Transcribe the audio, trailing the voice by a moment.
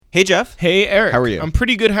Hey, Jeff. Hey, Eric. How are you? I'm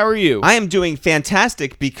pretty good. How are you? I am doing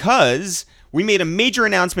fantastic because we made a major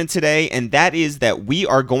announcement today, and that is that we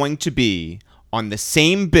are going to be on the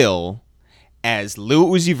same bill as Lil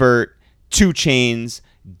Uzi Vert, 2 Chainz,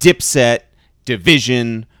 Dipset,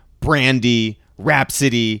 Division, Brandy,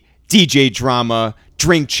 Rhapsody, DJ Drama,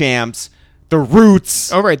 Drink Champs, The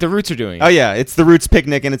Roots. Oh, right. The Roots are doing it. Oh, yeah. It's the Roots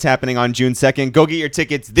Picnic, and it's happening on June 2nd. Go get your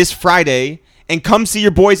tickets this Friday, and come see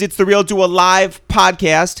your boys. It's The Real do a live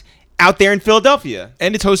podcast out there in Philadelphia.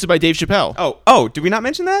 And it's hosted by Dave Chappelle. Oh, did we not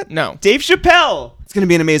mention that? No. Dave Chappelle. It's going to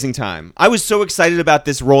be an amazing time. I was so excited about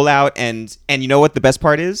this rollout, and you know what the best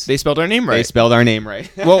part is? They spelled our name right. They spelled our name right.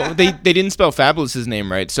 Well, they didn't spell Fabulous's name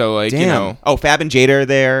right, so, like, Damn. you know. Oh, Fab and Jada are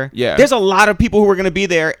there. Yeah. There's a lot of people who are going to be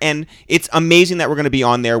there, and it's amazing that we're going to be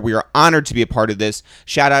on there. We are honored to be a part of this.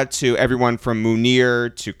 Shout out to everyone from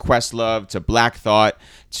Munir to Questlove to Black Thought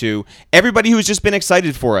to everybody who's just been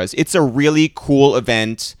excited for us. It's a really cool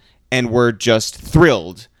event, and we're just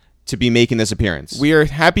thrilled to be making this appearance. We are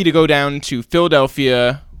happy to go down to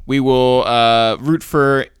Philadelphia. We will root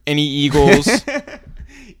for any Eagles.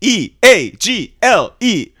 E-A-G-L-E-S.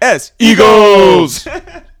 Eagles!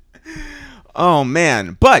 Oh,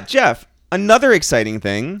 man. But, Jeff, another exciting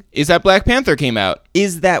thing Is that Black Panther came out.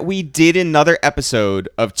 is that we did another episode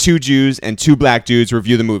of 2 Jews and 2 Black Dudes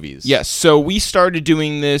review the movies. Yes, so we started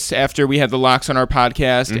doing this after we had the LOX on our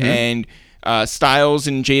podcast, Mm-hmm. and Styles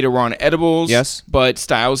and Jada were on edibles. Yes. But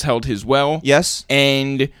Styles held his well. Yes?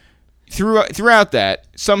 And throughout that,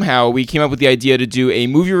 somehow we came up with the idea to do a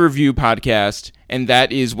movie review podcast, and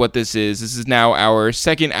that is what this is. This is now our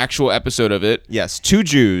second actual episode of it. Yes. 2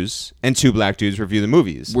 Jews and 2 Black Dudes review the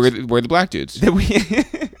movies. We're the Black Dudes.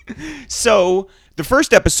 So, the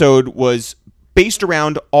first episode was based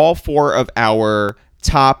around all 4 of our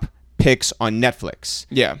top picks on Netflix.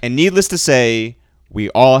 Yeah. And needless to say, we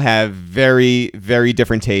all have very, very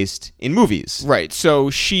different taste in movies. Right. So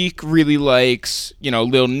Sheek really likes,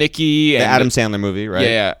 Lil Nicky. The And Adam Sandler movie, right?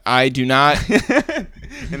 Yeah, I do not.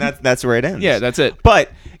 And that's where it ends. Yeah, that's it. But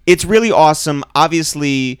it's really awesome.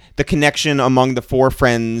 Obviously, the connection among the 4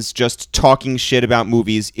 friends just talking shit about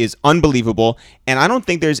movies is unbelievable. And I don't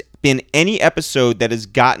think there's been any episode that has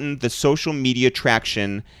gotten the social media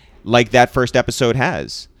traction like that first episode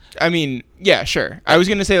has. I mean, yeah, sure. I was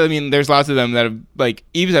gonna say, there's lots of them that have, like,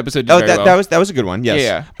 Eve's episode did Oh, very well. that was a good one. Yes.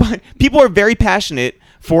 Yeah. But people are very passionate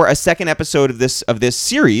for a second episode of this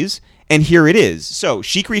series, and here it is. So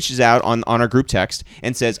Sheek reaches out on our group text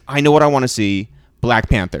and says, "I know what I want to see: Black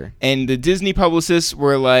Panther." And the Disney publicists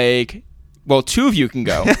were like, "Well, 2 of you can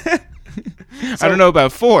go." I don't know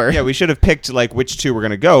about 4. Yeah, we should have picked like which 2 we're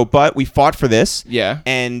gonna go, but we fought for this. Yeah.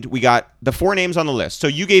 And we got the 4 names on the list. So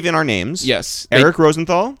you gave in our names. Yes. Eric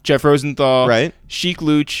Rosenthal. Jeff Rosenthal. Right. Sheek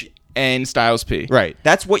Luch and Styles P. Right.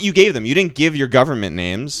 That's what you gave them. You didn't give your government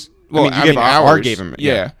names. Well, you gave our ours. gave them.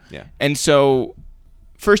 Yeah. Yeah. And so,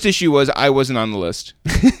 first issue was I wasn't on the list.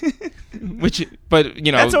 But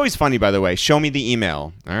That's always funny, by the way. Show me the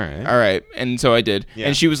email. All right. And so I did. Yeah.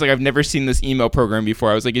 And she was like, I've never seen this email program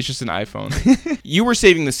before. I was like, it's just an iPhone. You were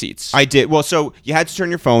saving the seats. I did. Well, so you had to turn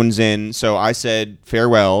your phones in. So I said,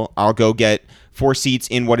 farewell. I'll go get 4 seats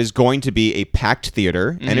in what is going to be a packed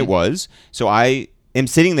theater. And it was. So I am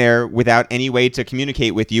sitting there without any way to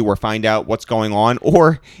communicate with you or find out what's going on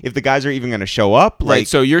or if the guys are even going to show up. Right.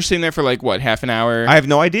 So you're sitting there for like, what, half an hour? I have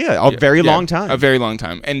no idea. A very long time. A very long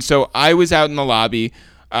time. And so I was out in the lobby.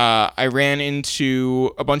 I ran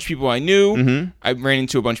into a bunch of people I knew. Mm-hmm. I ran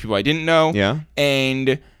into a bunch of people I didn't know. Yeah.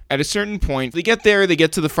 And at a certain point, they get there, they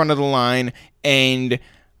get to the front of the line, and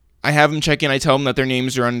I have them check in. I tell them that their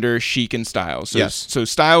names are under Sheek and Styles. So, Yes. So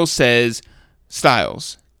Styles says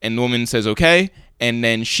Styles, and the woman says okay, and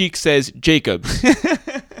then Sheek says Jacobs.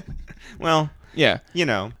 Well, Yeah.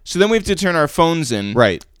 So then we have to turn our phones in.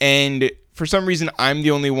 Right. And for some reason, I'm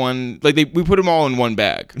the only one. Like we put them all in one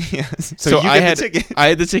bag. Yes. So you I get had the ticket. I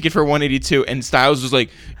had the ticket for 182, and Styles was like,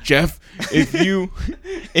 "Jeff, if you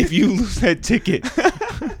lose that ticket."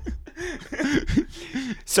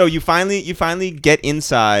 So you finally get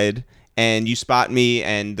inside and you spot me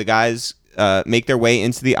and the guys make their way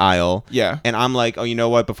into the aisle. Yeah. And I'm like, oh, you know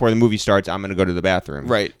what? Before the movie starts, I'm going to go to the bathroom.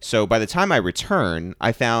 Right. So by the time I return,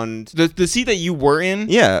 I found... The seat that you were in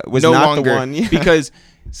was no not longer, the one. Yeah. Because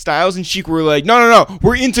Styles and Sheek were like, no,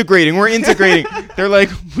 we're integrating. They're like,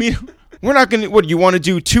 we're not going to... What, you want to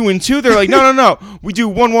do 2 and 2? They're like, no. We do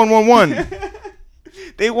 1, 1, 1, 1.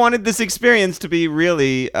 They wanted this experience to be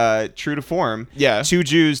really true to form. Yeah. 2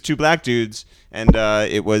 Jews, 2 black dudes. And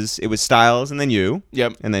it was Styles and then you.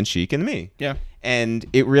 Yep. And then Sheek and me. Yeah. And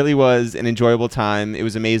it really was an enjoyable time. It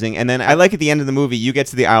was amazing. And then I like at the end of the movie, you get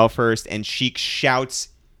to the aisle first and Sheek shouts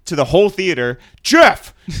to the whole theater,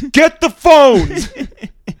 Jeff, get the phones.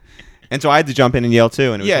 And so I had to jump in and yell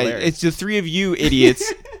too, and it was hilarious. It's the three of you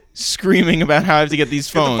idiots screaming about how I have to get these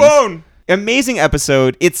phones. Get the phone. Amazing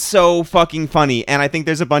episode. It's so fucking funny, and I think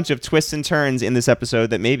there's a bunch of twists and turns in this episode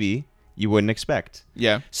that maybe you wouldn't expect.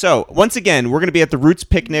 Yeah. So, once again, we're going to be at the Roots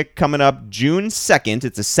Picnic coming up June 2nd.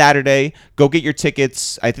 It's a Saturday. Go get your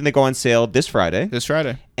tickets. I think they go on sale this Friday.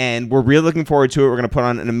 And we're really looking forward to it. We're going to put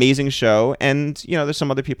on an amazing show. And, you know, there's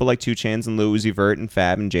some other people like 2 Chainz and Lil Uzi Vert and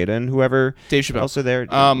Fab and Jada and whoever Dave Chappelle. else are there.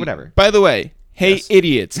 Whatever. By the way, hey,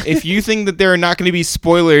 idiots, if you think that there are not going to be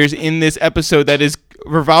spoilers in this episode that is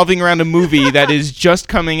revolving around a movie that is just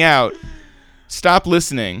coming out, stop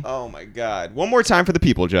listening. Oh, my God. One more time for the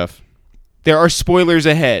people, Jeff. There are spoilers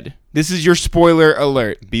ahead. This is your spoiler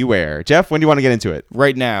alert. Beware. Jeff, when do you want to get into it?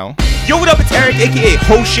 Right now. Yo, what up? It's Eric, a.k.a.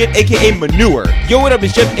 Ho Shit, a.k.a. Manure. Yo, what up?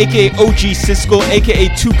 It's Jeff, a.k.a. OG Siskel, a.k.a.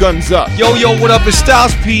 Two Guns Up. Yo, what up? It's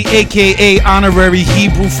Styles P, a.k.a. Honorary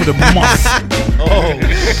Hebrew for the month. Oh,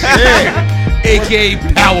 shit.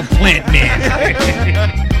 A.k.a. Power Plant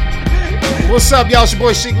Man. What's up, y'all? It's your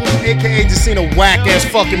boy Sheek, a.k.a. just seen a whack-ass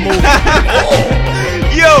fucking movie.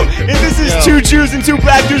 Yo, and this is 2 Jews and 2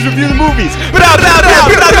 black dudes review the movies.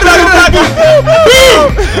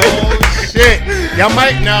 Oh, shit. Y'all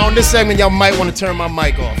might, now on this segment, y'all might want to turn my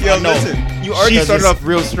mic off. Yo, I know. listen. You already started off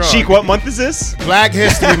real strong. Sheek, what month is this? Black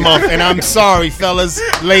History Month, and I'm sorry, fellas,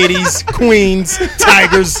 ladies, queens,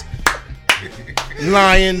 tigers,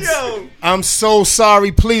 lions. Yo. I'm so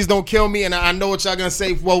sorry. Please don't kill me. And I know what y'all gonna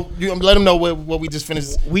say. Well, let them know what we just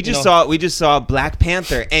finished. We just saw Black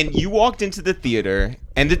Panther, and you walked into the theater,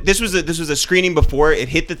 and this was a screening before it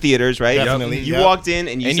hit the theaters, right? Definitely. You walked in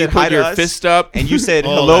and you said put hi to your us, fist up, and you said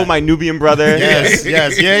hello, my Nubian brother. Yes. Yeah.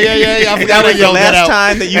 I forgot That was I the yelled that last out.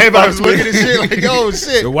 time that you Everybody fucked was looking with- at shit like, yo,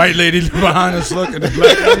 shit. The white lady behind us looking at the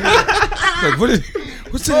black lady. Like,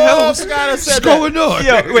 what's the hell? I forgot I said What's going on?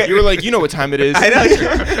 Yo, wait. You were like, you know what time it is. I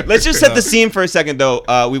know. Let's just set the scene for a second,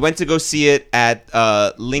 though. We went to go see it at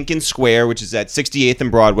Lincoln Square, which is at 68th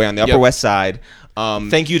and Broadway on the Upper West Side.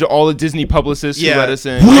 Thank you to all the Disney publicists who let us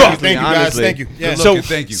in. Thank you, guys. honestly. Thank you. Yeah.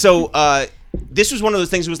 Thank you. So this was one of those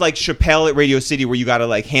things. It was like Chappelle at Radio City, where you got to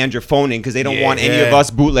like hand your phone in because they don't want any of us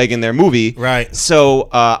bootlegging their movie. Right. So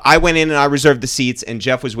I went in and I reserved the seats, and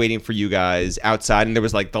Jeff was waiting for you guys outside, and there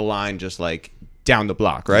was like the line just like down the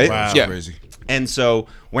block, right? Wow. Yeah. Crazy. And so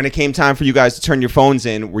when it came time for you guys to turn your phones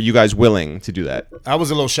in, were you guys willing to do that? I was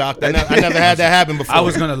a little shocked. I never had that happen before. I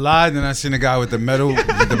was gonna lie, then I seen a guy with the metal wand.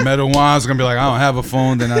 I was gonna be like, I don't have a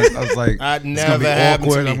phone. Then I was like, I'd it's gonna be never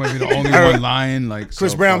happened to awkward. me. I'm gonna be the only one lying. Like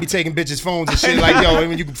Chris so Brown fuck be it. taking bitches' phones and shit. Like, yo,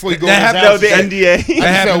 before you go That to happened- his house, No, the NDA. That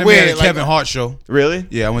happened felt to me at weird, a like- Kevin Hart show. Really?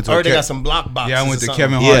 Yeah, I went to. or a they Kev- got some block boxes. Yeah, I went or to something.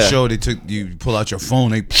 Kevin Hart Yeah. show. You pull out your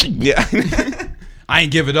phone. Yeah. I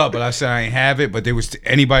ain't give it up, but I said I ain't have it. But they was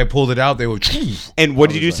anybody pulled it out, they would. And what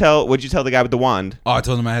did you tell? What did you tell the guy with the wand? Oh, I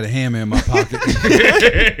told him I had a hammer in my pocket.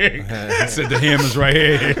 I said the hammer's right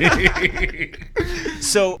here.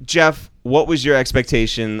 So, Jeff, what was your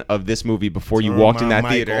expectation of this movie before you walked in that My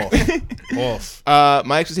mic theater? Off.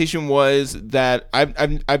 My expectation was that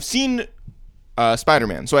I've seen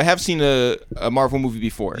Spider-Man, so I have seen a Marvel movie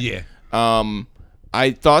before. Yeah.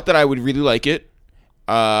 I thought that I would really like it.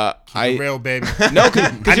 Real baby. No,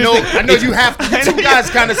 I know you have to. You two guys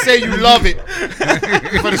kind of say you love it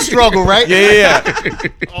for the struggle, right? Yeah.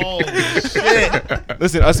 Oh shit.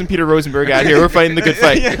 Listen, us and Peter Rosenberg out here, we're fighting the good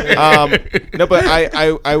fight. No, but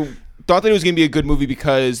I thought that it was going to be a good movie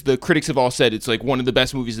because the critics have all said it's like one of the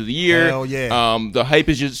best movies of the year. Hell yeah. The hype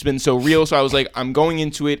has just been so real, so I was like, I'm going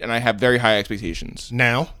into it and I have very high expectations.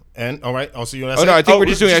 Now and all right. Also, you know Oh no, I think we're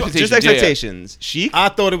just doing expectations. Just expectations. Sheek? I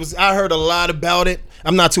thought it was. I heard a lot about it.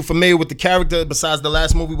 I'm not too familiar with the character besides the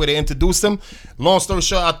last movie where they introduced him. Long story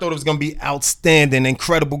short, I thought it was gonna be outstanding,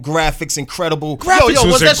 incredible graphics, incredible. Graphics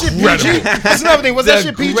was was that shit incredible. PG? That's another thing. Was that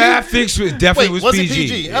shit PG? Graphics definitely Wait, was it PG.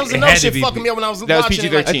 PG? That was It another had to shit be fucking me up when I was That was watching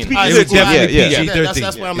it. PG-13. It was PG-13. definitely Yeah, PG-13.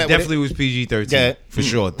 That's where I'm It at with definitely was PG-13. Yeah. For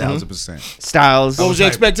sure, 1,000%. Styles. What was your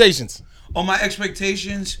expectations? On my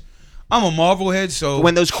expectations, I'm a Marvel head, so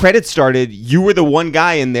When those credits started, you were the one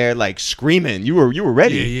guy in there like screaming. You were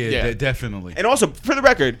ready. yeah, definitely. And also, for the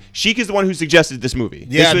record, Sheek is the one who suggested this movie.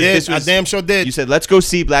 Yeah, This I damn sure did. You said, let's go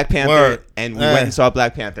see Black Panther, Word. and we went and saw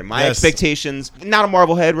Black Panther. My Yes. expectations, not a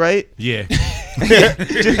Marvel head, right? Yeah. to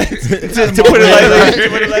put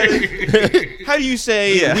it lightly. How do you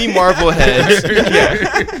say We Marvel heads.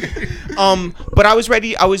 But I was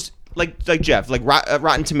ready. I was like Jeff, like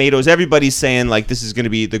Rotten Tomatoes. Everybody's saying like this is going to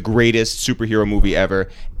be the greatest superhero movie ever.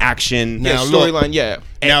 Action. Now, Storyline, yeah.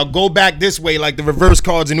 Now go back this way, like the reverse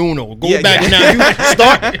cards in Uno. Go Yeah, back yeah.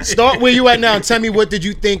 now. You start where you at now. And tell me what did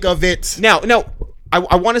you think of it? Now,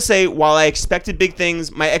 I want to say while I expected big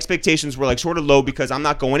things, my expectations were like sort of low because I'm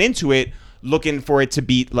not going into it looking for it to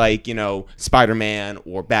beat like, you know, Spider-Man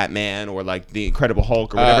or Batman or like the Incredible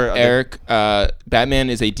Hulk or whatever. Eric, Batman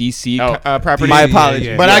is a DC property. My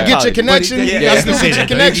apologies. But I get your connection. But I still get your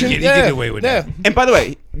connection. He get away with that. And by the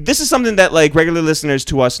way, this is something that like regular listeners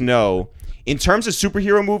to us know. In terms of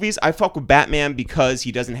superhero movies, I fuck with Batman because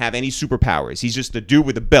he doesn't have any superpowers. He's just a dude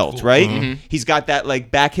with a belt, right? Mm-hmm. He's got that like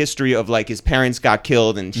back history of like his parents got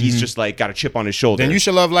killed and he's just like got a chip on his shoulder. Then you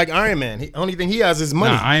should love like Iron Man. Only thing he has is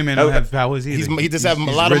money. Nah, Iron Man don't have powers either. He just have a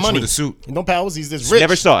lot of money. With a suit. No powers. He's just rich.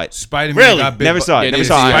 Never saw it. Spider-Man got bit. Never saw it. Never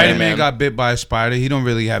saw Iron Spider-Man Man. got bit by a spider. He don't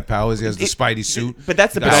really have powers. He has the Spidey suit. But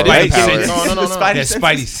that's the That power. is the power. No. Spidey He has senses.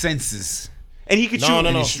 Spidey senses. And he could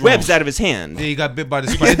No. shoot webs out of his hand. Yeah, he got bit by the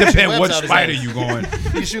spider. It depends Webs what out his spider hand. you going.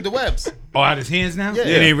 He shoot the webs. Oh, out his hands now? Yeah.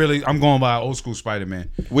 It ain't really. I'm going by old school Spider-Man.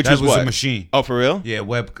 Which that is was what? a machine. Oh, for real? Yeah,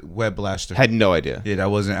 web blaster. Had no idea. Yeah, that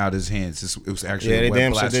wasn't out his hands. It was actually Yeah, a they web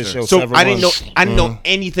damn sure blaster. did show So several I didn't ones. know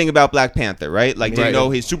anything about Black Panther, right? Like didn't Right. know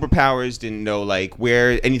his superpowers, didn't know like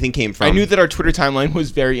where anything came from. I knew that our Twitter timeline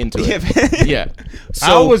was very into it. Yeah.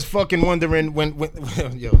 I was fucking wondering when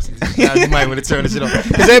yo, now you might want to turn this shit off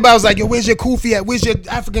because everybody was like, yo, where's your kufi at? Where's your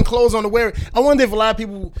African clothes on to wear? I wonder if a lot of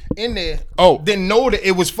people in there didn't know that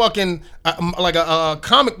it was fucking like a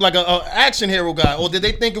comic, like a action hero guy, or did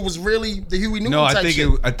they think it was really the Huey Newton No, type I think shit?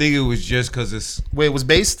 I think it was just because it's Where it was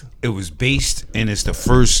based. it was based and it's the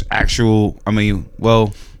first actual. I mean,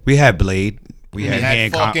 well, we had Blade, we had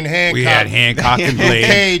had fucking Hancock. we had Hancock and Blade.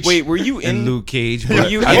 Cage. Wait, were you And in? Luke Cage.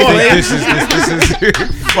 But you I in think this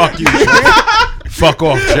is fuck you, Jeff. Fuck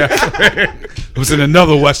off, Jeff. It was in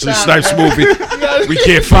another Wesley Snipes movie. We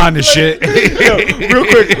can't find the shit. Real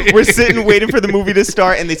quick, we're sitting waiting for the movie to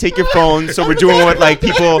start, and they take your phone. So we're doing what like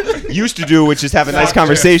people used to do, which is have a nice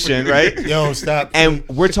conversation, right? Yo, stop. And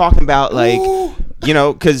we're talking about like, you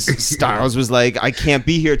know, because Styles was like, I can't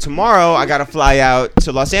be here tomorrow. I gotta fly out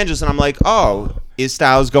to Los Angeles, and I'm like, oh, is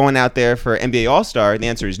Styles going out there for NBA All-Star? And the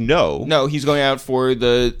answer is no. No, he's going out for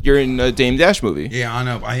you're in a Dame Dash movie. Yeah, I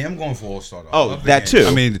know. I am going for All-Star. Oh, that too.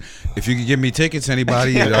 I mean, if you could give me tickets,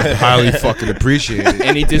 anybody, I'd highly fucking appreciate it.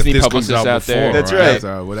 Any If Disney this comes publicist out there. That's right.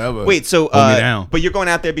 After, whatever. Wait, so Hold me down. but you're going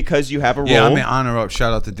out there because you have a role. Yeah, I'm in honor of.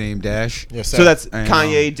 Shout out to Dame Dash. Yes, sir. So that's And,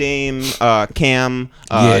 Kanye, Dame, Cam,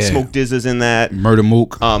 Yeah. Smoke Dizza's in that. Murder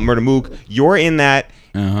Mook. Murder Mook. You're in that,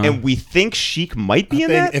 Uh-huh. and we think Sheek might be in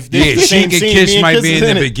that. If this Yeah, is the same Sheek and scene, Kish me and might Kiss be is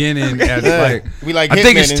in the it. beginning. As Yeah. like, We like I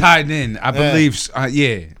think it's Hitman tied in. I believe.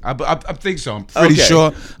 Yeah, I think so. I'm pretty Okay.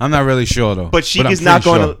 sure. I'm not really sure though. But Sheek I'm is not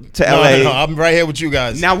pretty going sure. to No, LA. no, I'm right here with you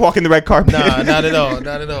guys. Now walking the red carpet. Nah, not at all.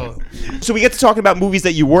 Not at all. So we get to talk about movies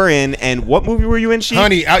that you were in, and what movie were you in, Sheek?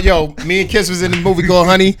 Honey, yo, me and Kiss was in the movie called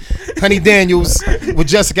Honey Daniels with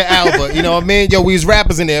Jessica Alba. You know what I mean? Yo, we was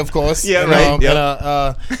rappers in there, of course. Yeah, and, right.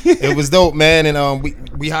 And, it was dope, man. And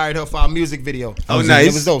we hired her for our music video. Oh, nice.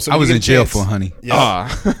 It was dope. So I we was get in a jail chance. for Honey.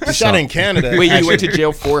 Yeah. We shot in Canada. Wait, you actually. went to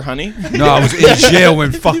jail for Honey? No, I was in jail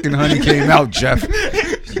when fucking Honey came out, Jeff.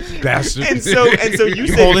 Bastard. And so you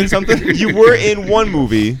said holding something? You were in one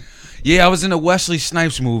movie. Yeah, I was in a Wesley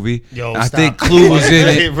Snipes movie. Yo, I stop. think Clue was in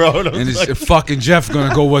Hey, it. bro, don't And it's fuck- fucking Jeff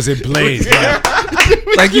gonna go, was it Blade?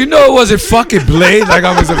 Like, you know it wasn't fucking Blade? Like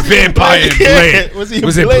I was a vampire in Blade. Was he it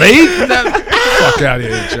Blade? Blade? Fuck out of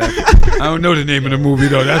here, Jeff. I don't know the name of the movie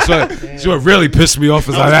though. That's what really pissed me off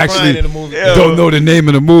is I was I crying actually in the movie. don't know the name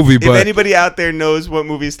of the movie, If but anybody out there knows what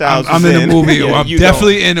movie Styles I'm was in the movie. Yeah, I'm you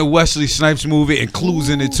definitely in a Wesley Snipes movie and Clue's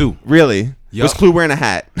in it too. Really? Yup. Was Clue wearing a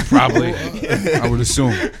hat? Probably. I would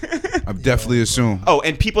assume. I definitely assume. Oh,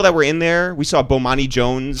 and people that were in there, we saw Bomani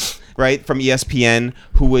Jones, right, from ESPN,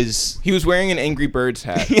 who was... He was wearing an Angry Birds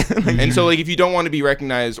hat. And so, like, if you don't want to be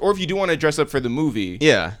recognized, or if you do want to dress up for the movie,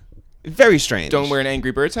 Yeah. Very strange. don't wear an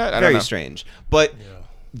Angry Birds hat? I don't Very know. strange. But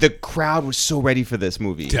the crowd was so ready for this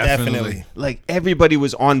movie. Definitely. Like, everybody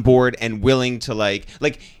was on board and willing to, like...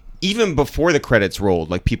 Even before the credits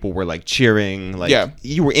rolled, like, people were, like, cheering. Like, Yeah.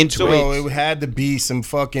 you were into Bro, it. it had to be some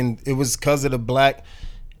fucking. It was because of the black.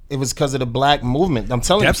 It was because of the black movement. I'm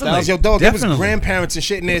telling Definitely. you, Styles, yo, dog. There was Definitely. grandparents and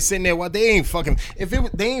shit in there sitting there while they ain't fucking.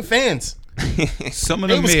 They ain't fans. Some of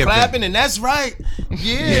They them was may have been. clapping, and that's right.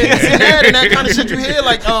 Yeah, and that kind of shit you hear,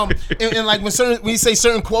 like and like when you say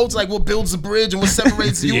certain quotes, like what builds the bridge and what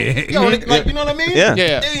separates you. Yeah. Yo, like you know what I mean? Yeah.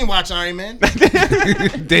 Yeah. They didn't watch Iron Man. They You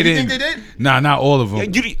didn't. think they did? Nah, not all of them.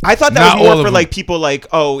 I thought that Not was more all of for, them. like, people like,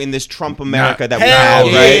 oh, in this Trump America that we Hell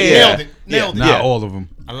have, yeah, right? nailed it. Nailed it. Not Yeah. all of them.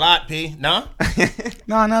 A lot, P. Nah.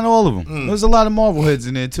 Nah, not all of them. There's a lot of Marvel heads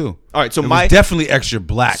in there too. All right, so It my... was definitely extra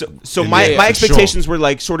black. So in my there, my for sure. expectations were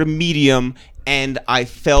like sort of medium, and I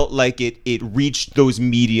felt like it reached those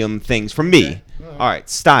medium things for me. All right,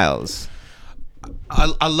 Styles.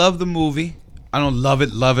 I love the movie. I don't love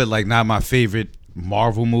it. Like not my favorite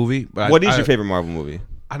Marvel movie. But What is your favorite Marvel movie?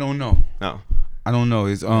 I don't know. No. I don't know.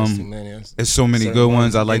 It's There's so many good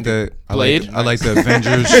ones. I like the Blade? I like the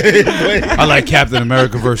Avengers. I like Captain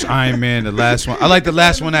America versus Iron Man. The last one. I like the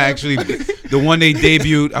last one. The one they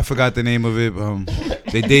debuted. I forgot the name of it.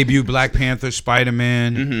 They debuted Black Panther,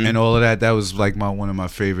 Spider-Man, and all of that. That was like one of my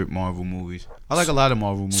favorite Marvel movies. I like a lot of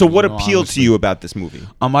Marvel movies. So what appealed to you about this movie?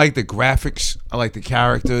 I like the graphics. I like the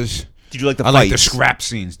characters. Did you like the I fights? like the scrap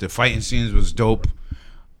scenes. The fighting scenes was dope.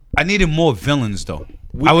 I needed more villains though.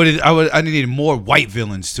 I needed more white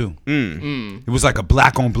villains too. It was like a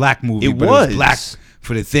black on black movie. It was black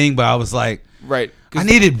for the thing, but I was like, right. I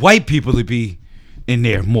needed white people to be in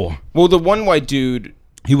there more. Well, the one white dude,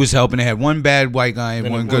 he was helping. They had one bad white guy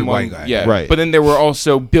and one good white guy. Yeah, right. But then there were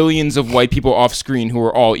also billions of white people off screen who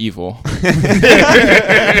were all evil.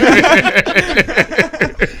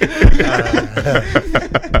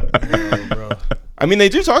 I mean, they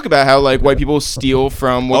do talk about how like white people steal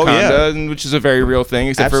from Wakanda, which is a very real thing.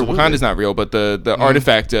 Except for Wakanda's not real, but the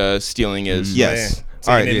artifact stealing is. Yes.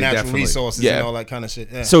 All right, natural definitely. resources and all that kind of shit.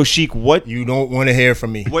 Yeah. So Sheek, what You don't want to hear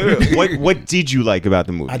from me. what did you like about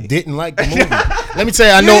the movie? I didn't like the movie. Let me tell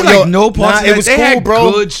you, I know. ain't like no parts of it that. was They cool, had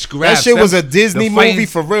bro. good scraps. That shit was a The Disney fighting- movie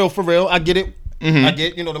for real. I get it. I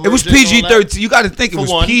get, the It was mergers and all that. PG-13. You got to think it For was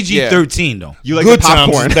one. PG-13 though. You like Good the Times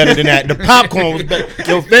popcorn? was better than that. The popcorn was better.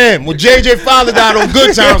 Yo, fam, when JJ Fowler died on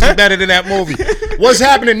Good Times was better than that movie. What's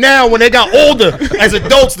happening now when they got older as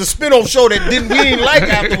adults? The spin-off show that we didn't like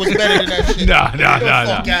after was better than that shit. Nah.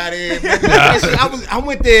 Fuck out of here,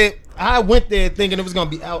 man. I went there thinking it was gonna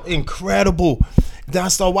be out incredible. Then I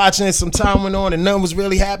started watching it. Some time went on and nothing was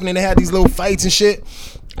really happening. They had these little fights and shit.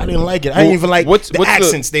 I didn't like it. I didn't even like the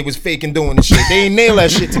accents they was faking doing and shit. They ain't nail that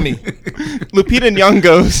shit to me. Lupita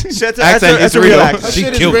Nyong'o's That's a real actor. That She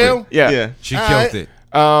shit is killed real. it. Yeah. She All killed right.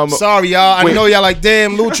 it. Sorry, y'all. I know y'all like,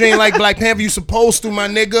 damn, Lucha ain't like Black Panther. You supposed to, my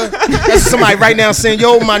nigga. That's somebody right now saying,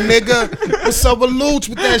 yo, my nigga, what's up with Lucha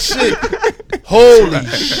with that shit? Holy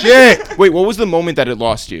shit. Wait, what was the moment that it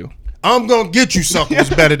lost you? I'm gonna get you something was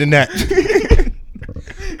better than that.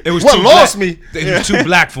 It was What too lost black. me? It was too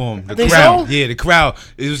black for him. The think crowd. so? Yeah, the crowd.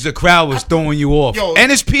 The crowd was throwing you off. Yo,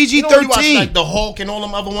 and it's You know, you watch PG-13. like the Hulk and all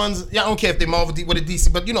them other ones. Yeah, I don't care if they Marvel with a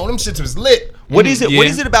DC, but them shits was lit. What is it? What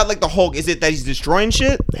Yeah. is it about like the Hulk? Is it that he's destroying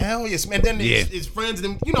shit? Hell yes, man. Then Yeah. his friends,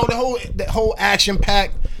 them, the whole action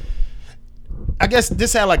pack. I guess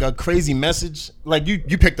this had like a crazy message. Like you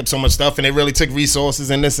picked up so much stuff, and they really took resources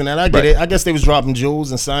and this and that. I get it. I guess they was dropping jewels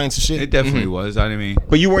and science and shit. It definitely was. I mean,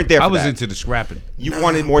 But you weren't there. For I was that. into the scrapping. You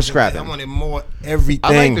wanted more scrapping. I wanted more everything.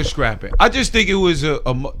 I like the scrapping. I just think it was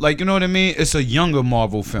like, you know what I mean? It's a younger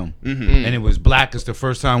Marvel film, and it was black. It's the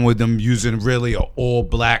first time with them using really an all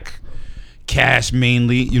black cast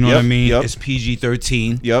mainly. You know what I mean? Yep. It's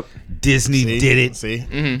PG-13. Yep. Disney did it.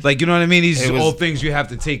 See, Like, you know what I mean? These It are was- all things you have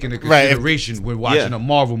to take into Right. consideration when watching a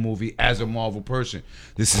Marvel movie as a Marvel person.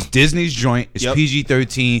 This is Disney's joint. It's Yep.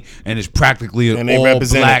 PG-13, and it's practically an And they all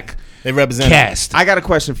represent black They represent cast. I got a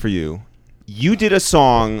question for you. You did a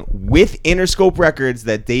song with Interscope Records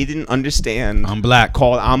that they didn't understand. I'm black.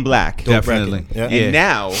 Called "I'm Black." Definitely. Yeah. And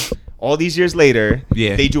now, all these years later,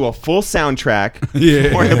 they do a full soundtrack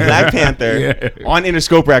for the Black Panther on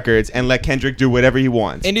Interscope Records and let Kendrick do whatever he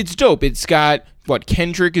wants. And it's dope. It's got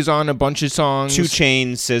Kendrick is on a bunch of songs. 2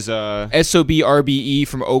 Chainz, SZA. SOB RBE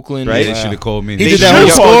from Oakland. Right. They should have called me. He They did that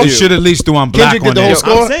should've- whole score? They should at least do I'm black Kendrick did on the whole there.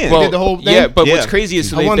 score. I'm saying. He did the whole thing. Yeah, but Yeah. what's crazy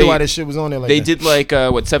is I wonder why this shit was on there like they that. did like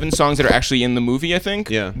 7 songs that are actually in the movie, I think.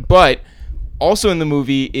 Yeah. But also in the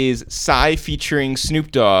movie is Psy featuring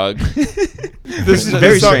Snoop Dogg. This is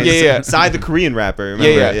very song- strange. yeah. Psy, the Korean rapper.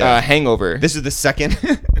 Remember? Hangover. This is the second.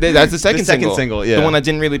 That's the second single, yeah. The one that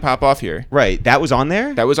didn't really pop off here. Right. That was on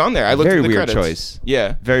there? That was on there. I looked Very at the weird credits. choice.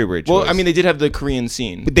 Yeah. Very weird choice. Well, I mean, they did have the Korean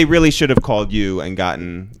scene. But they really should have called you and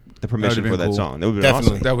gotten the permission been for that cool. song. That would have been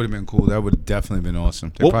Definitely. awesome. That would have been cool. That would have definitely been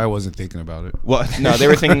awesome. They Well- probably wasn't thinking about it. Well, No, they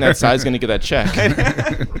were thinking that Psy's going to get that check.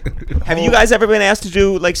 have you guys ever been asked to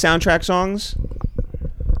do like soundtrack songs?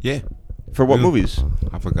 Yeah. For what Yeah. movies?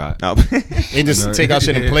 I forgot. No. They just take our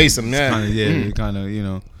shit and place them. Yeah. Kind of, you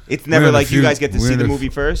know. It's We're never in a like you few- guys get to we're see in the a movie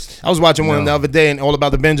first. I was watching one No. the other day, and All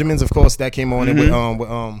About the Benjamins. Of course, that came on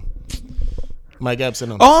with Mike Epps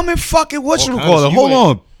and them. Oh, I'm in fucking All kinds whatchamacallit. of- Hold you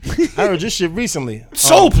on. I heard this shit recently.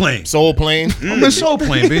 Soul Plane. Soul Plane. I'm in Soul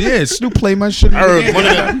Plane, but yeah, Snoop played my shit. I heard one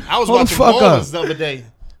of them. I was Hold the watching fuck up. Ballers the other day.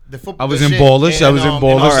 The football, I was the in shit, Ballers. and, I was in and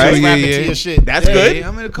Ballers. I was Alright. rapping Yeah, to yeah. your shit. That's good.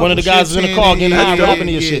 I'm in a couple One of the guys was in the car getting high, rapping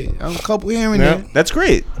to your shit. I'm a couple here and Yeah. there. That's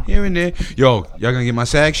great. Here and there. Yo, y'all gonna get my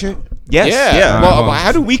SAG shit? Yes. Yeah. Well,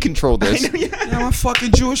 how do we control this? Yeah, my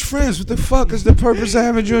fucking Jewish friends. What the fuck is the purpose of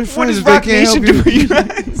having Jewish What friends does if they Rock can't Nation help do for you? you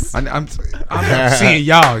guys? I'm seeing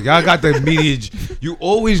y'all. Y'all got the media. You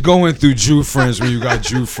always going through Jew friends when you got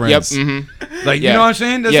Jew friends. Yep. Mm-hmm. Like, you know what I'm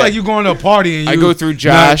saying? That's Yeah. like you going to a party and you. I go through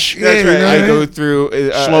Josh. That's right. I go through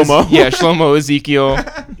Shlomo. Shlomo, Ezekiel.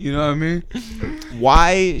 You know what I mean?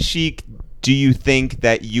 Why, Sheek, do you think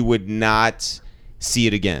that you would not see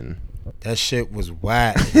it again? That shit was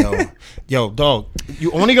whack, yo, dog.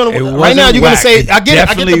 You only gonna It right now. wasn't You're gonna whack. say It I get the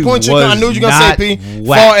definitely point. I knew you were gonna say was P.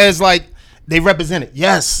 not Far whack. as like they represent it,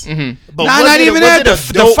 yes. Mm-hmm. But Nah, was not it- even was that. it a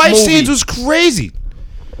The dope fight movie? scenes was crazy.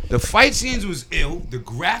 The fight scenes was ill. The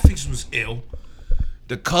graphics was ill.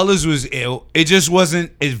 The colors was ill. It just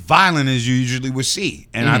wasn't as violent as you usually would see.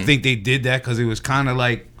 And I think they did that because it was kind of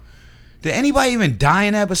like. Did anybody even die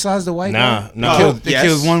in that besides the white guy? Nah. They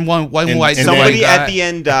killed one white And white Somebody guy. at the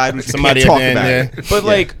end died. We Somebody can't talk at the end, about yeah. it. But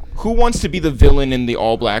like, who wants to be the villain in the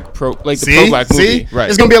all-black pro See, black movie? Right.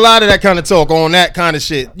 There's gonna be a lot of that kind of talk on that kind of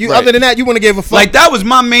shit. You Right. other than that, you want to give a fuck. Like that was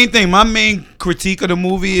my main thing. My main critique of the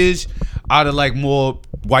movie is out of like more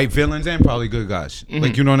white villains and probably good guys.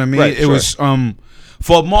 Like you know what I mean? Right, It was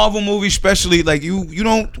for a Marvel movie, especially like you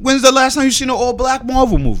don't. When's the last time you seen an all black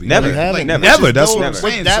Marvel movie? Never. Like, Haven't. like, Never. never. Which is That's dope. what I'm Never.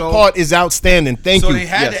 saying. That So- part is outstanding. Thank So you. they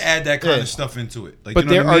had Yes. to add that kind Yeah. of stuff into it. Like, But you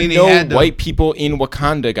know there what I are mean? They no had to- white people in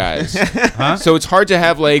Wakanda, guys. Huh? So it's hard to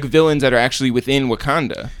have like villains that are actually within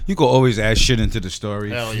Wakanda. You could always add shit into the story.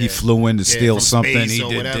 Hell He yeah. flew in to steal from something. space He or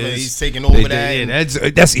did whatever. this. He's taking over They that did-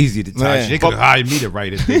 and- that's easy to touch. Man. They could have hired me to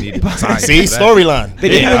write it. They needed time. See, storyline. They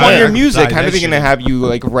didn't Yeah, even want I your could music. tie How are that they gonna shit. have you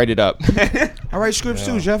like write it up? I write scripts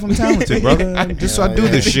too, Jeff. I'm talented, brother. This I do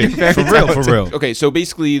this shit for real, for real. Okay, so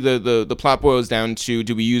basically the plot boils down to: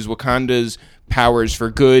 do we use Wakanda's powers for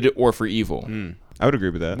good or for evil? I would agree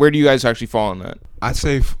with that. Where do you guys actually fall on that? I'd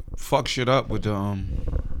say fuck shit up with the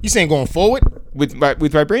You saying going forward? With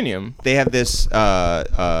vibranium? They have this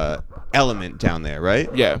element down there, right?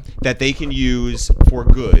 Yeah. That they can use for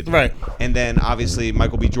good. Right. And then obviously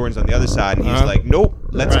Michael B. Jordan's on the other side, and he's Uh-huh. like, nope,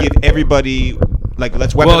 let's Right. give everybody, like,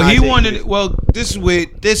 let's weaponize Well, he it. wanted. Well, this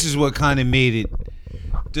is what kind of made it.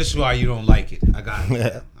 This is why you don't like it. I got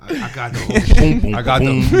the whole shit. I got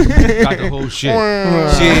the whole shit.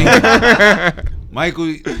 See,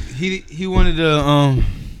 Michael, he wanted to.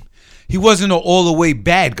 He wasn't an all the way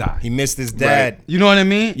bad guy. He missed his dad. You know what I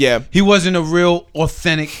mean? Yeah. He wasn't a real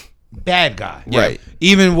authentic bad guy. Right.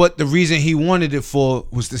 Even what the reason he wanted it for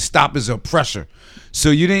was to stop his oppressor. So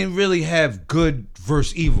you didn't really have good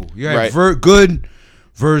versus evil. You had Right. good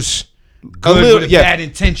versus good little- with a yeah. bad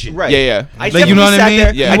intention. Right. Yeah. I Like, you know what I definitely mean?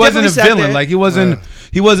 sat there- Yeah. He wasn't a definitely sat villain. there- Like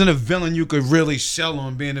he wasn't a villain you could really sell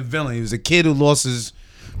on being a villain. He was a kid who lost his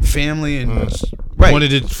family and Right. wanted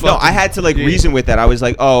to. No, fucking- I had to like reason with that. I was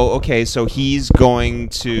like, oh, okay, so he's going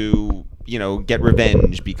to, get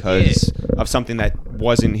revenge because of something that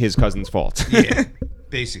wasn't his cousin's fault. Yeah,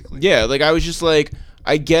 basically. Yeah, like I was just like,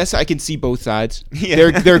 I guess I can see both sides.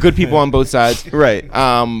 Yeah. There are good people on both sides. Right.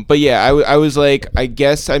 But yeah, I was like, I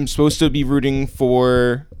guess I'm supposed to be rooting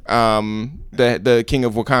for the king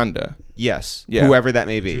of Wakanda. Yes. Yeah. Whoever that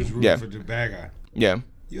may be. Just rooting Yeah. for the bad guy. Yeah,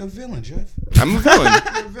 You're a villain, Jeff. I'm a villain.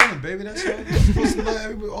 You're a villain, baby. That's all. You're supposed to love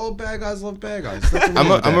everybody. All bad guys love bad guys. Nothing wrong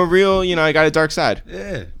with I'm a that. real, I got a dark side.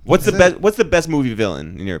 Yeah. What's the That's it. best? What's the best movie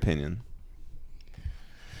villain in your opinion?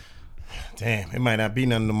 Damn, it might not be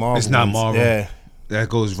none of the Marvel. It's not ones. Marvel. Yeah. That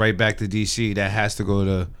goes right back to DC. That has to go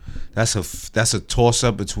to. That's a toss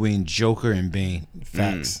up between Joker and Bane.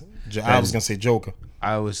 Facts. I was gonna say Joker.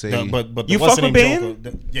 I would say. But the You what's fuck the with name Bane?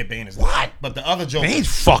 Joker, yeah, Bane is what? But the other Joker.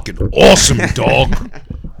 Bane's fucking awesome, dog.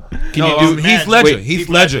 Can you do Heath Ledger? Wait, Heath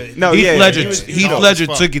Ledger. No, Heath yeah, Ledger. he was Heath dope Ledger as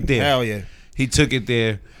fuck. took it there. Hell yeah. He took it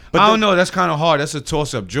there. I don't know. That's kind of hard. That's a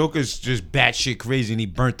toss up. Joker's just batshit crazy, and he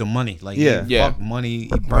burnt the money. Like Yeah. he fucked money. He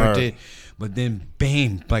burnt Word. it. But then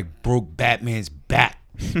Bane like broke Batman's back.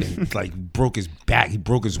 And, like broke his back. He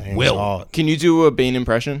broke his Bane's will. hard. Can you do a Bane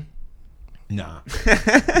impression? Nah.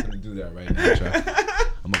 I'm gonna do that right now, Chuck.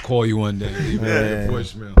 I'm gonna call you one day. Leave me a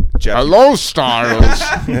voicemail. Hello, Stars.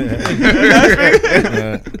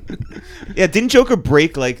 Yeah, didn't Joker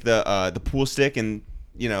break like the pool stick and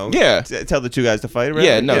Yeah. tell the two guys to fight? Or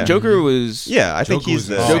whatever? Yeah, no, Joker was. Yeah, I think Joker he's was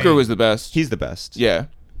the insane. Joker was the best. he's the best. Yeah,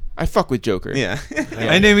 I fuck with Joker. Yeah.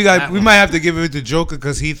 And then we might have to give it to Joker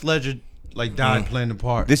because Heath Ledger like died playing the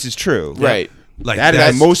part. This is true. Right. like That is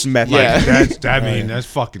that's the most method. Yeah. that's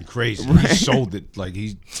fucking crazy. He sold it like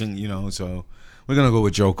he's so we're gonna go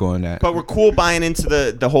with Joker on that. But we're cool buying into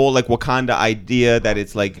the whole like Wakanda idea that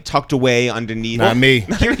it's like tucked away underneath. Not me.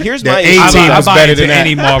 Here's The my A-Team I was buy better into than that.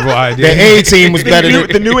 any Marvel idea. The A-Team was better than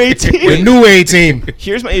the new 18. the new A-Team.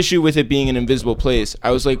 Here's my issue with it being an invisible place.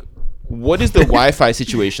 I was like, What is the Wi-Fi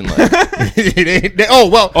situation like? They had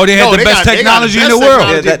the best technology in the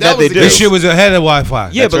world. They do. This shit was ahead of Wi-Fi.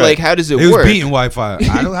 Yeah, but like, how does it They was work? beating Wi-Fi.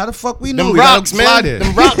 I don't. How the fuck we know? Them We rocks, gotta fly man. there.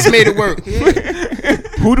 Them rocks made it work.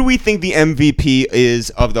 Who do we think the MVP is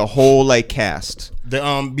of the whole like cast?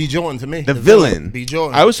 The B. Jordan to me. The villain. B.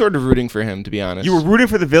 Jordan. I was sort of rooting for him, to be honest. You were rooting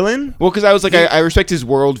for the villain? Well, because I was like, I respect his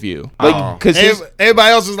worldview. Like, because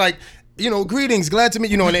Everybody else was like, greetings, glad to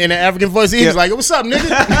meet you. In the African voice, he was like, yo, what's up,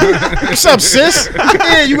 nigga? What's up, sis?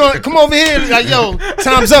 Yeah, you gonna come over here? Like, yo,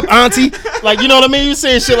 time's up, auntie. Like, you know what I mean? You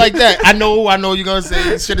saying shit like that. I know you're gonna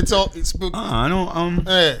say shit to talk. I don't.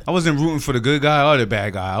 I wasn't rooting for the good guy or the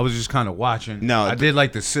bad guy. I was just kind of watching. No, I did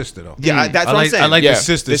like the sister though. Yeah, that's what I'm saying. I like the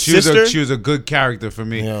sister. The She sister? was a good character for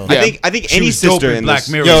me. Yeah. I think She any was dope sister in in Black this.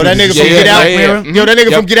 Mirror. Yo, that nigga from Get Out. yeah. Yo, that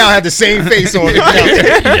nigga from Get Out had the same face on. He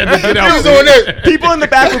was on it. People in the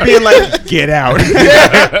back were being like, "Get out."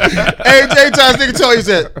 Every time this nigga told you, he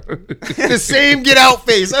said the same Get Out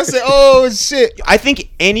face. I said, oh shit. I think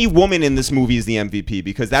any woman in this movie is the MVP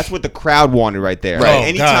because that's what the crowd wanted right there. Right. Oh,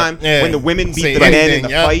 Anytime God. Yeah. when the women beat Say the men in anything, the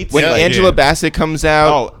yeah. fights, when like, Angela Bassett comes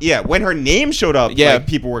out, oh yeah, when her name showed up, Yeah. like,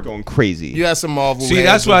 people were going crazy. You had some Marvel. See, heads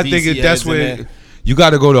that's what I with think. DC That's heads in where there. you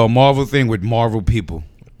got to go to a Marvel thing with Marvel people.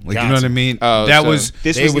 Like you know what I mean? Oh, that so was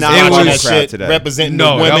This They was was not they on was- the that crowd shit today. representing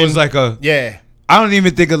no. the women. That was like a. Yeah. I don't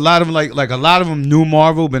even think a lot of them like a lot of them knew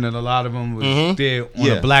Marvel, but then a lot of them was there on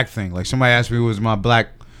Yeah. a black thing. Like somebody asked me what was my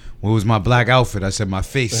black outfit. I said my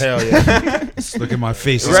face. Hell yeah. Look at my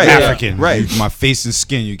face. It's Right, African. yeah, right. My face and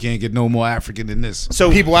skin. You can't get no more African than this.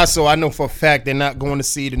 So People I know for a fact they're not going to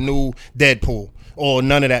see the new Deadpool or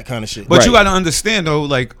none of that kind of shit. But Right. you got to understand though,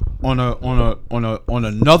 like on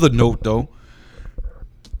another note though,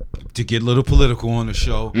 to get a little political on the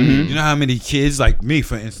show. You know how many kids, like me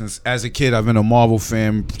for instance, as a kid, I've been a Marvel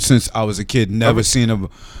fan since I was a kid. Never seen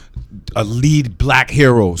a lead black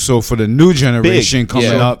hero. So for the new generation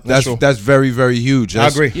coming Yeah. up, that's very, very huge. I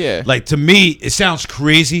agree. yeah. Like to me, it sounds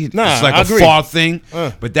crazy. Nah, it's like I a agree. far thing,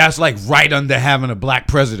 Uh. but that's like right under having a black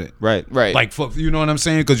president. right. Like for, you know what I'm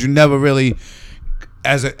saying? Because you never really,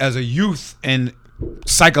 as a youth, and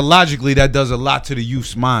psychologically that does a lot to the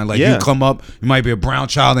youth's mind. Like Yeah. you come up, you might be a brown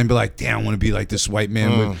child and be like, damn, I want to be like this white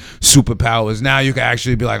man with superpowers. Now you can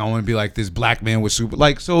actually be like, I want to be like this black man with super.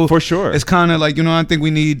 Like so, For sure. It's kind of like, you know, I think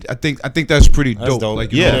we need. I think that's pretty dope. dope.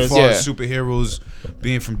 Like you Yeah. know, as far Yeah. as superheroes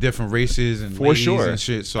being from different races and For ladies sure. and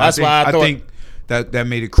shit. So That's I think, why I thought- think that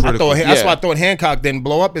made it critical. That's Yeah. why I thought Hancock didn't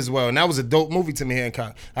blow up as well, and that was a dope movie to me.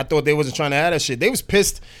 Hancock. I thought they wasn't trying to add that shit. They was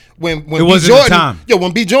pissed when It B. wasn't the Jordan. time. Yo,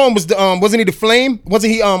 when B. Jordan was the, wasn't he the Flame?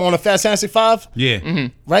 Wasn't he on a Fantastic Five? Yeah,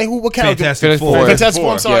 Right? What character? Fantastic Four. Four. Fantastic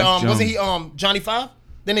Four. I'm sorry. Yeah. Wasn't he Johnny Five?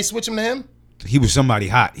 Then they switched him to him. He was somebody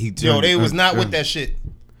hot. Yo, they was not with that shit.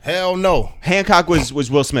 Hell no. Hancock was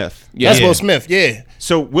Will Smith. Yeah. That's Will Smith. Yeah.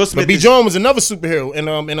 So Will Smith But B. is- Jordan was another superhero in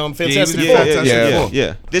Fantastic was- Four. Fantastic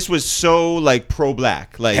yeah. Four. This was so like pro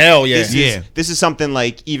black. Like Hell yeah. This is something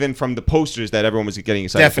like even from the posters that everyone was getting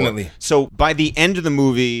excited Definitely. for. So by the end of the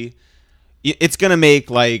movie, it's gonna make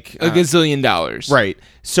like a gazillion dollars. right.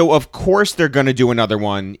 So of course they're gonna do another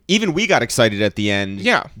one. Even we got excited at the end.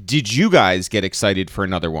 Yeah. Did you guys get excited for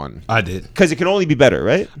another one? I did. Because it can only be better,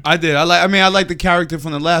 right? I did. I like the character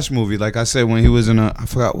from the last movie. Like I said, when he was in I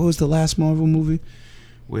forgot what was the last Marvel movie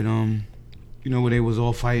with you know, where they was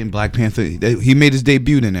all fighting Black Panther. He made his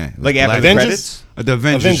debut in that. Like after Black the Avengers? credits. The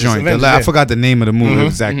Avengers Avengers, joint. Avengers, I yeah. forgot the name of the movie,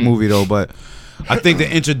 exact movie though, but I think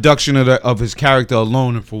the introduction of his character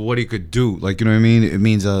alone and for what he could do, like you know what I mean, it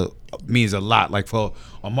means a lot. Like for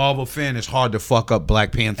a Marvel fan, it's hard to fuck up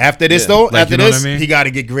Black Panther. After this Yeah. though, Like, after you know this, what I mean? he got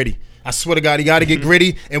to get gritty. I swear to God, he got to get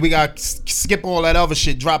gritty, and we got to skip all that other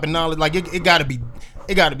shit, dropping knowledge. Like it got to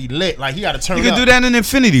be lit. Like he got to turn. You can up. do that in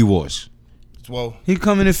Infinity Wars. Well, He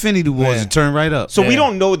come in Infinity Wars Yeah. and turn right up. So we Yeah.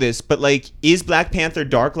 don't know this, but like, is Black Panther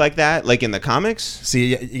dark like that? Like in the comics?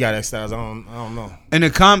 see, you got X Styles. I don't know. In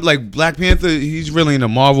the like Black Panther, he's really in the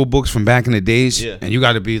Marvel books from back in the days. Yeah. And you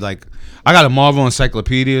got to be like, I got a Marvel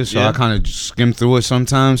encyclopedia, so Yeah. I kind of skim through it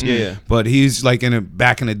sometimes. Yeah. But he's like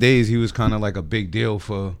back in the days, he was kind of like a big deal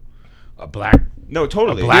for a black No,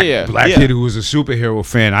 totally. black Yeah. kid who was a superhero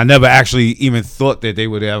fan. I never actually even thought that they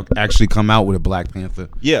would have actually come out with a Black Panther.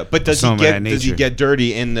 Yeah, but does he Some of that get nature.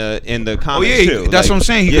 dirty in the Oh comics yeah, too? that's what I'm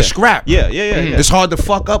saying. He yeah. can scrap. Yeah. It's hard to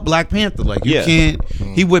fuck up Black Panther. Like you Yeah. can't.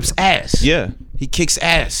 He whips ass. Yeah. He kicks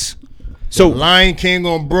ass. So Lion King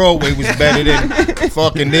on Broadway was better than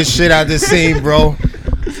fucking this shit I just seen, bro.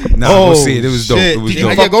 Nah, go see it. It was dope. shit. It was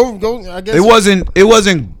Yeah, dope. go. I guess It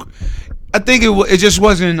wasn't. I think it just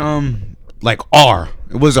wasn't like R.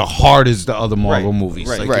 It wasn't hard as the other Marvel Right, movies.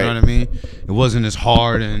 right, Like right. you know what I mean? It wasn't as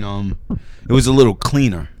hard and it was a little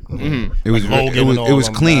cleaner. It was Logan and all it was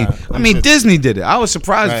them, clean. nah. I mean, Disney did it. I was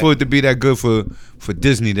surprised Right. for it to be that good for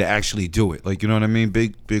Disney to actually do it. Like, you know what I mean?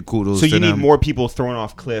 Big kudos. So to you need them. more people thrown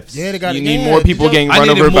off cliffs. Yeah, they got You need more people getting I run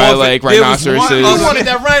needed over by more like there was one rhinoceroses. other- I wanted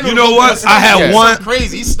that rhino. You know to what? go I had something one.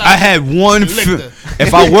 crazy. He stopped. I had one. Licked her.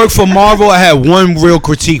 If I worked for Marvel, I had one real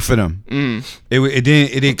critique for them.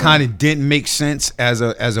 It kind of didn't make sense as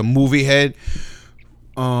a movie head.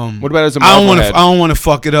 What about as a I Marvel don't want head? to. I don't want to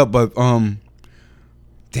fuck it up, but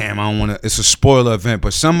damn, I don't want to. It's a spoiler event,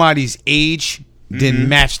 but somebody's age didn't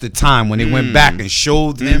match the time when they went back and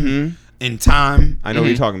showed them in time, I know what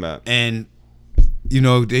you're talking about. and you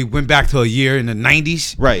know they went back to a year in the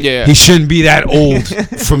 90s. Right. Yeah. He shouldn't be that old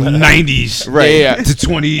from the 90s Right. Yeah. to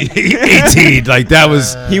 2018. Like that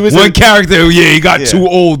was He was one a- character. Yeah, he got Yeah. too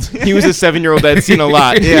old. He was a 7-year-old that had seen a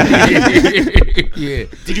lot. Yeah. Yeah.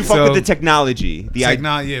 Did you fuck with the technology? The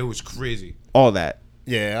Technology, yeah, it was crazy. all that.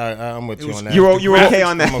 Yeah, I'm with It you was- on that. You were okay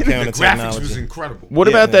on that. I'm okay on The the graphics technology. was incredible. What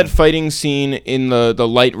Yeah, about man. that fighting scene in the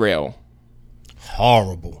light rail?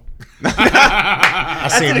 Horrible. I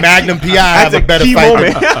seen Magnum PI have That's a a better key fight.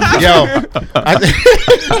 moment.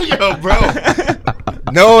 Yo, bro.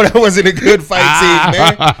 No, that wasn't a good fight scene,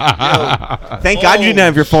 man. Thank God you didn't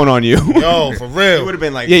have your phone on you. Yo, for You would real. have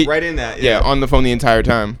been like Yeah. right in that. Yeah, on the phone the entire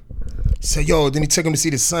time. So, yo, then he took him to see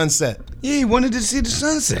the sunset. Yeah, he wanted to see the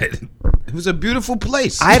sunset. It was a beautiful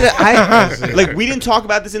place. Like we didn't talk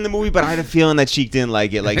about this in the movie, but I had a feeling that Sheek didn't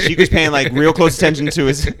like it. Like Sheek was paying like real close attention to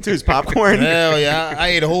his popcorn. Hell yeah, I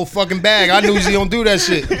ate a whole fucking bag. I knew you don't do that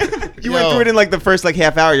shit. You went through it in like the first like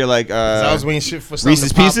half hour. You're like, I was waiting shit for something Reese's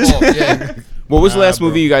to pop Pieces? off. Yeah. What was the last bro.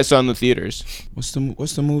 movie you guys saw in the theaters? What's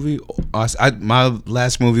the movie? My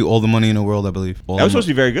last movie, All the Money in the World, I believe. that was supposed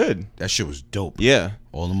to be very good. That shit was dope. Yeah,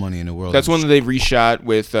 All the Money in the World. That's one that they reshot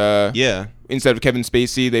with. yeah. Instead of Kevin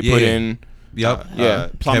Spacey, they put Yeah. in. Yep. Yeah.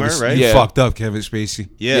 Plumber, Kevin, right? You Yeah. fucked up, Kevin Spacey.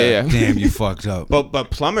 Yeah. Yeah. Damn, you fucked up.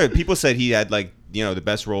 But Plumber, people said he had like the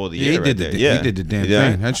best role of the Yeah, year. he right did there. the Yeah, he did the damn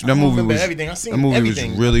Yeah. thing. That I movie remember was everything. I seen that movie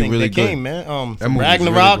everything. was really I think really that good. game, man. That From movie was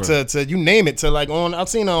really Ragnarok good. to you name it to like on. I've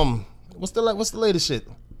seen what's the latest shit?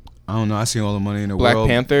 I don't know. I seen All the Money in the Black World.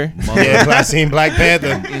 Panther. Yeah, I seen Black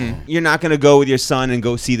Panther. You're not gonna go with your son and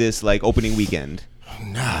go see this like opening weekend.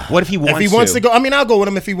 Nah. What if he wants? If he wants to go, I mean, I'll go with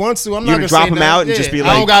him if he wants to. I'm You not gonna gonna drop say him nothing. out and just be I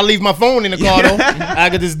like- don't gotta leave my phone in the car though. I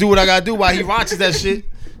could just do what I gotta do while he watches that shit.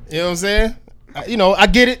 You know what I'm saying? I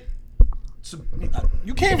get it. So,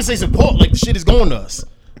 you can't even say support like the shit is going to us.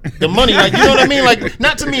 The money, like, you know what I mean? Like,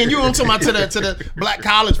 not to me and you. I'm talking about to the black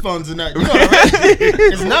college funds and that. You know what I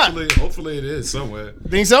mean? It's not. Hopefully it is somewhere.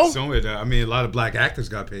 Think so? Somewhere. I mean, a lot of black actors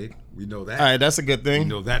got paid. We know that. All right, that's a good We thing.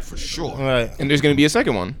 know that for sure. All right. And there's going to be a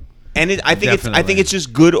second one. And I think Definitely. it's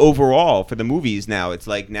just good overall for the movies now. It's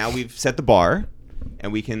like now we've set the bar,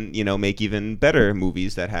 and we can make even better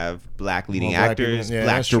movies that have black leading More black actors, people. Yeah,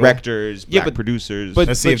 black that's true. directors, Yeah, black but- producers. but-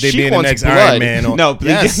 Let's see if they Sheek be in the wants next blood. Iron Man. Or, no,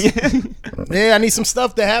 yes. Yeah, I need some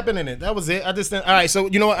stuff to happen in it. That was it. I just didn't. All right, so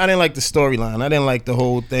you know what? I didn't like the storyline. I didn't like the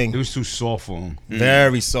whole thing. It was too soft for him.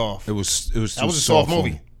 Very soft. It was too That was a soft soft for movie.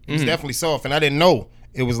 him. It was definitely soft, and I didn't know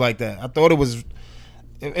it was like that. I thought it was.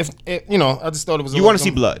 If I just thought it was. you want to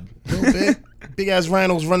see blood? Big ass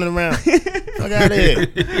rhinos running around. Fuck out of here.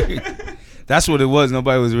 That's what it was.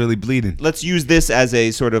 Nobody was really bleeding. Let's use this as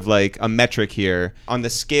a sort of like a metric here on the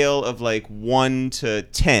scale of like 1 to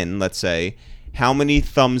 10. Let's say, how many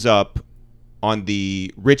thumbs up on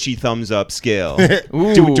the Richie thumbs up scale do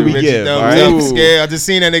we Richie give? All thumbs right. up, scared. I just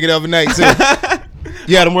seen that nigga the other night too.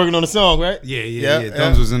 You had him working on the song, right? Yeah.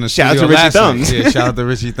 Thumbs was in the Shout out studio to Richie last night. Thumbs. Yeah, shout out to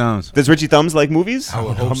Richie Thumbs. Does Richie Thumbs like movies? I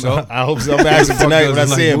would hope so. I hope so. I'm asking Fuck tonight when I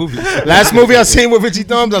doesn't see like him. movies. Last movie I seen with Richie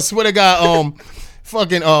Thumbs, I swear to God,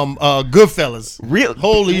 fucking Goodfellas. Real?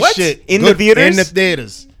 Holy What? shit. In the theaters? In the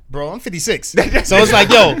theaters. Bro, I'm 56. So it's like,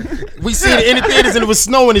 yo, we seen it in the theaters and it was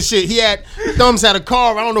snowing and shit. Thumbs had a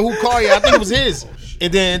car. I don't know who car he had. I think it was his.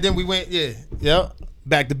 And then we went,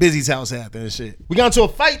 back to Busy's house after and shit. We got into a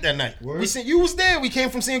fight that night. We seen you was there. We came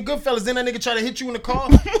from seeing Goodfellas. Then that nigga tried to hit you in the car.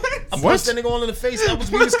 I punched that nigga all in the face.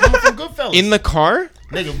 We was coming from Goodfellas. In the car?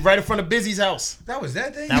 Nigga, right in front of Busy's house. That was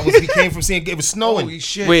that day? We came from seeing it was snowing. Holy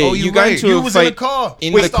shit. Wait, oh, you got right. into You a was in the fight car.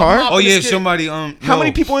 in We the started car? mopping Oh this yeah, kid. somebody How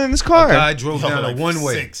many people in this car? A guy drove down Like a one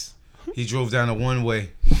way. 6. He drove down a one way,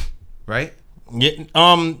 right? Yeah,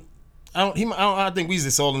 I think we was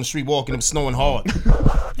just all in the street walking. It was snowing hard.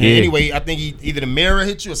 And anyway, I think either the mirror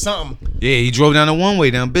hit you or something. Yeah, he drove down a one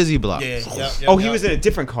way down Busy Block. Yeah. He was in a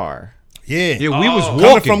different car. Yeah. Yeah, we was Coming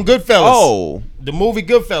walking from Goodfellas. Oh, The movie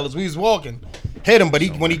Goodfellas. We was walking. Hit him, but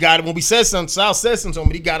when we said something, Sal said something to him,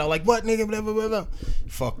 but he got out like, what, nigga, blah, blah, blah, blah.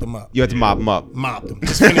 Fucked him up. you had to mop him up. Mopped him.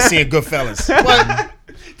 Just finished seeing Goodfellas. What?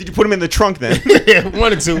 Did you put him in the trunk then? Yeah,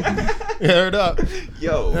 1 or 2. Heard up.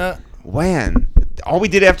 Yo, Yeah. man. All we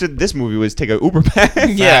did after this movie was take a Uber back.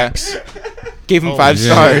 Yeah. Gave him 5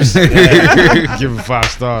 Yeah. stars. Give him 5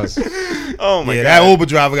 stars. Oh my Yeah, god. that Uber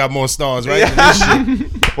driver got more stars, right?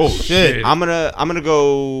 Oh shit. I'm gonna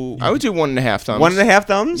go I would do 1.5 thumbs. 1.5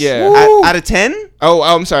 thumbs. Yeah. Out of 10. Oh,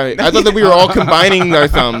 I'm sorry. I thought that we were all combining our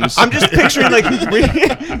thumbs. I'm just picturing like.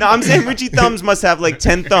 No, I'm saying Richie Thumbs must have like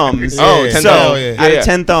 10 thumbs. Oh, Yeah. 10 So thumbs. yeah. out Yeah. of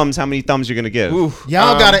 10 thumbs, how many thumbs you're gonna give?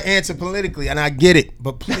 Y'all gotta answer politically, and I get it,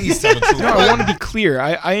 but please tell the truth. No, I want to be clear.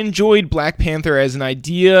 I enjoyed Black Panther as an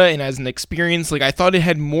idea and as an experience. Like, I thought it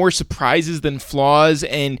had more surprises than flaws,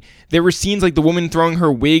 and there were scenes like the woman throwing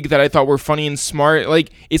her wig that I thought were funny and smart.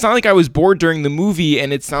 Like, it's not like I was bored during the movie,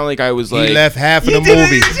 and it's not like I was like... He left half of the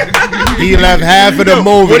movie. He left half of the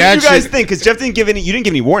movie. What That did you guys shit- think? Because Jeff didn't give any. You didn't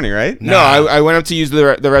give any warning, right? No, I went up to use the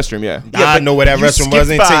restroom, yeah. I know where that you restaurant was.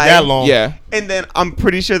 It skipped didn't take by. that long. Yeah. And then I'm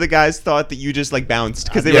pretty sure the guys thought that you just like bounced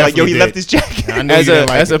because they I were like, "Yo, he definitely left his jacket." I know As you a didn't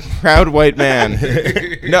like as it. a proud white man.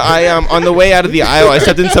 No, I on the way out of the aisle, I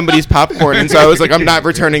stepped in somebody's popcorn, and so I was like, I'm not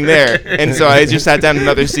returning there, and so I just sat down in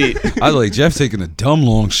another seat. I was like Jeff taking a dumb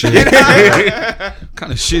long shit. What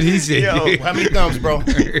kind of shit he's in? Yo, How many thumbs, bro? how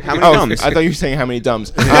many Oh, thumbs? I thought you were saying how many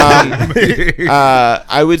dumbs.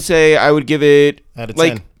 I would say I would give it Out of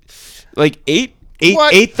like 10. like 8.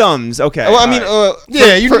 What? 8 thumbs. Okay. Well, I mean, all right.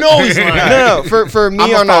 Yeah, you know he's lying. no, for me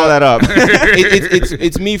I'm gonna on follow that up.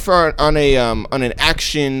 it's me for on an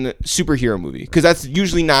action superhero movie because that's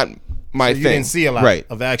usually not my You thing. didn't see a lot Right.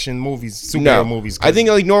 of action movies, superhero No, movies. I think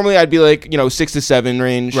like normally I'd be like 6 to 7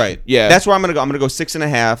 range. Right. Yeah. That's where I'm gonna go. I'm gonna go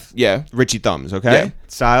 6.5. Yeah. Richie Thumbs. Okay. Yeah.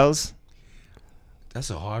 Styles.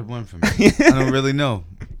 That's a hard one for me. I don't really know.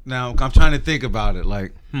 Now I'm trying to think about it.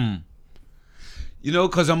 Like, you know,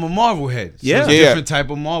 because I'm a Marvel head. So Yeah. it's Yeah. different type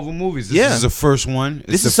of Marvel movies. This Yeah. is the first one.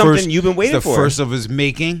 This It's the is something first- you've been waiting it's the for. first of his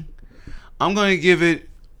making. I'm gonna give it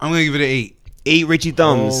an 8. 8 Richie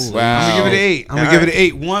Thumbs. Oh, wow. I'm gonna give it an 8. I'm gonna All give it right. an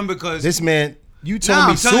 8. One because this man. You told Nah,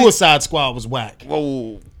 me I'm telling you- Suicide Squad was whack.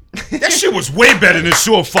 Whoa. that shit was way better than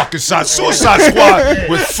Suicide Squad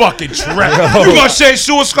with fucking trash. You gonna say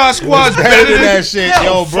Suicide Squad's better than that shit, Hell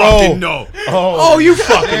yo, bro. Fucking no. Oh, you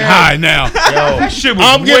fucking high now. That shit was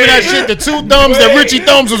I'm giving that shit the 2 thumbs that Richie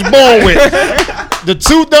Thumbs was born with. The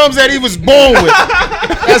 2 thumbs that he was born with.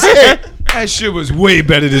 That's it. That shit was way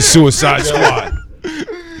better than Suicide Squad.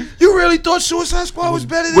 You really thought Suicide Squad was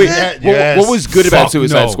better than Wait, that? Yes. what was good about Fuck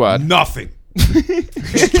Suicide no, Squad? Nothing.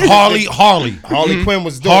 Harley. Harley Quinn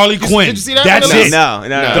was dope. Harley Quinn. Did you see that? That's on the it. list? No.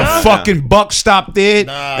 The fucking Buck stopped there,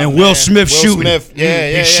 Nah, and man. Will Smith Will shooting. Smith.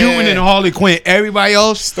 Yeah, He's shooting in Harley Quinn. Everybody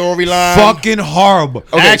else, Storyline. fucking horrible.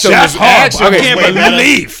 Okay, so that's was- horrible. I okay, can't way better.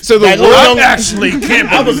 believe. So the That world little young- actually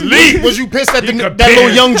can't believe. Was you pissed at He that compared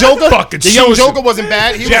little young Joker? fucking The young Suicide- Joker wasn't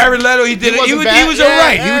bad. He was- Jared Leto, he did it. He wasn't was bad. all Yeah,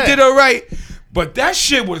 right. yeah. He did all right. But that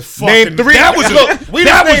shit was fucking. Name 3. That was Look, a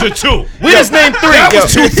 2. We just named 3. That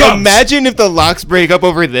was 2 thumbs. Imagine if the LOX break up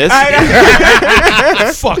over this.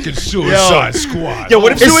 Fucking Suicide Squad. Yo,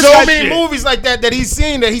 what if There's Suicide so many shit. movies like that he's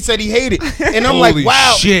seen that he said he hated, and I'm Holy like,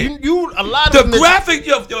 wow, shit. you a lot The of them. graphic,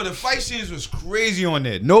 yo, the fight scenes was crazy on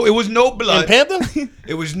there. No, it was no in blood. Panther.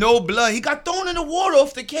 It was no blood. He got thrown in the water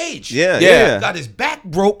off the cage. Yeah. Yeah. He got his back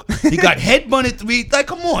broke. He got headbutted 3. Like,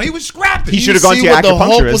 come on, he was scrapping. He should've gone to your what the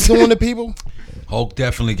Hulk was acupuncturist. doing to people. Hulk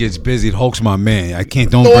definitely gets busy. Hulk's my man. I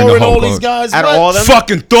can't. Don't Thor bring the and all Hulk these up. guys. Out of what? all them?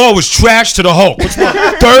 Fucking Thor was trash to the Hulk.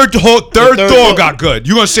 Third third Thor Thor. got good.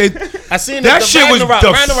 You gonna say I seen that the shit was Ragnarok.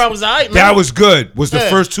 the Ragnarok was alright, man. that was good. Was the Yeah,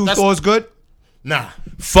 first 2 that's- Thors good? Nah.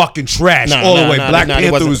 Fucking trash Nah, all nah, the way. nah, Black nah, it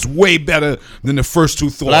Panther wasn't. was way better than the first 2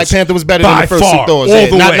 Thors. Black Panther was better By than the first far, 2 Thors. all Yeah,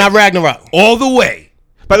 the way. not Ragnarok. All the way.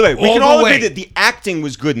 By the way, we All can the all way. agree that the acting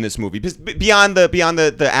was good in this movie, beyond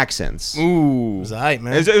the accents. Ooh. It was alright,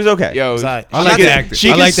 man. It was okay. Yo, was alright. I like the acting.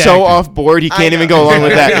 Sheek I like is the so acting. off board, he can't I even know. go along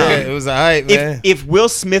with Yeah, that. it was alright, man. If Will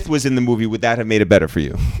Smith was in the movie, would that have made it better for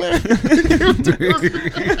you?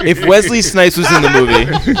 If Wesley Snipes was in the movie,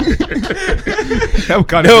 That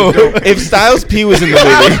kind no. If Styles P was in the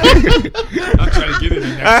movie, I'm trying to get it in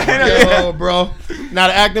there. Yo, bro. Nah,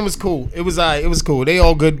 the acting was cool. It was alright. It was cool. They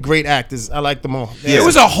all good, great actors. I like them all. It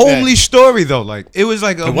was a homely story though. Like it was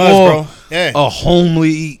like a It was, more bro. Yeah. a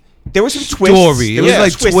homely There was some twists. story. It There was some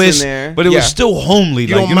like twists twist, in there. but it Yeah. was still homely.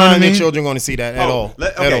 You like don't you know what I mind your mean? children going to see that at all.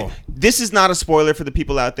 At Okay, all. this is not a spoiler for the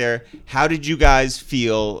people out there. How did you guys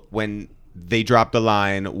feel when they dropped the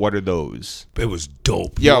line, "What are those?" It was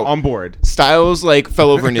dope. yo, On board. Styles like fell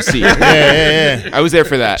over in his seat. Yeah. I was there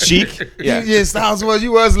for that. Sheek. Yeah. Yeah, Styles was.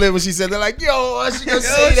 You was lit when she said they're like, yo, she gonna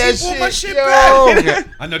say that she pulled shit. my shit yo. back.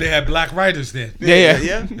 I know they had black writers then. Yeah.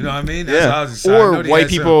 Yeah. You know what I mean? Yeah. How I was I know Or they white had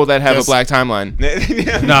some- people that have Yes. a black timeline.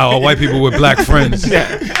 Yeah. No, or white people with black friends.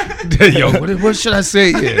 Yeah. Yo, what should I say?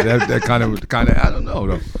 Yeah, that kind of I don't know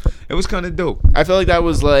though. It was kind of dope. I felt like that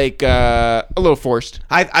was like a little forced.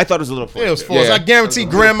 I thought it was a little forced. It was forced. Yeah. I guarantee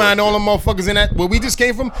Grandma and all the motherfuckers in that where we just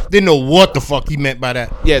came from didn't know what the fuck he meant by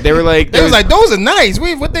that. Yeah, they were like, They was like, those are nice.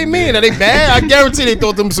 What they mean? Are they bad? I guarantee they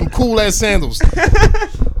thought them some cool ass sandals.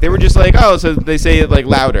 they were just like, oh, so they say it like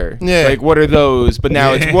louder. Yeah. Like, what are those? But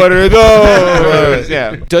now it's, what are those?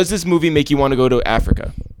 Yeah. Does this movie make you want to go to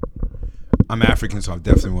Africa? I'm African, so I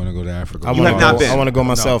definitely want to go to Africa. You have not been. I want to go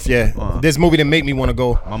myself. No. Yeah, this movie didn't make me want to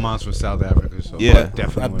go. My mom's from South Africa, so Yeah.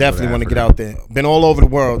 I I definitely want to get out there. Been all over the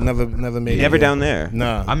world. Never made it. Never here. down there.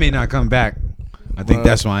 Nah. I may not come back. I think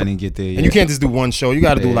that's why I didn't get there yet. And you can't just do one show. You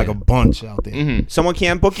got to do Yeah. like a bunch out there. Mm-hmm. Someone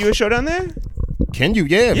can't book you a show down there? Can you?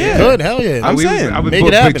 Yeah, Yeah. good. Hell yeah. I'm saying. I would Make book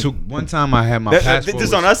it happen. big too. One time I had my passport. This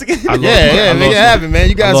is on us again? I lost Yeah, make it happen, man.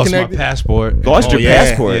 You I guys lost connected. my passport. Lost your yeah.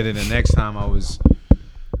 passport. Yeah, then the next time I was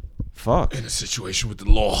Fuck. in a situation with the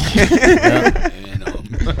law. And,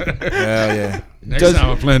 Hell yeah. next time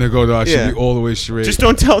I plan to go to, I should Yeah. be all the way straight. Just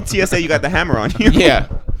don't tell TSA you got the hammer on you. Yeah.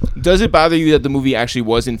 Does it bother you that the movie actually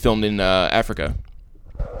wasn't filmed in Africa?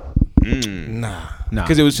 Nah.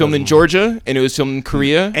 Because it was filmed in Georgia and it was filmed in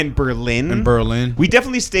Korea. And Berlin. in Berlin. We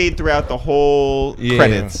definitely stayed throughout the whole Yeah.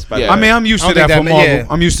 credits. By the Yeah. I way. mean, I'm used I to don't that think from that- Marvel. yeah.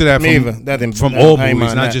 I'm used to that Me from either. That didn't- from I all ain't movies,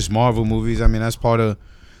 mind not that. just Marvel movies. I mean, that's part of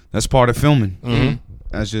filming. Mm-hmm.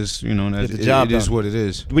 That's just that's, Get the job it is done. what it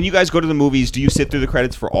is. when you guys go to the movies, do you sit through the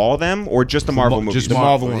credits for all of them or just the Marvel movies? Just The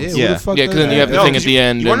Marvel ones. Yeah. who the fuck Yeah, does 'cause then you that? have the No, thing 'cause at the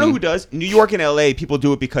end You want to know and- who does? New York and LA, people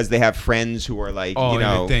do it because they have friends who are like, Oh, you in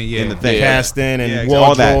the know, thing, yeah. in the thing. Yeah. Casting and Yeah,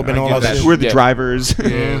 all that. wardrobe and I all get that that. shit. Who are the Yeah. drivers?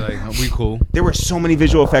 Yeah, like we cool. There were so many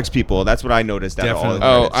visual effects people. That's what I noticed. Out of all the Definitely.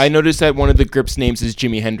 Oh, credits. I noticed that one of the Grips names is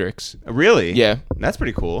Jimi Hendrix. Really? Yeah. That's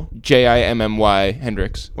pretty cool. Jimmy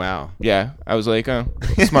Hendrix. Wow. Yeah. I was like, oh,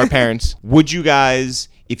 smart parents. Would you guys,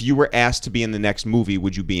 if you were asked to be in the next movie,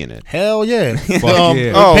 would you be in it? Hell yeah. Fuck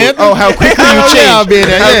yeah. Oh, how quickly you Hell changed. yeah, I'll be in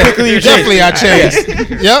there. How Yeah. quickly you Definitely I changed.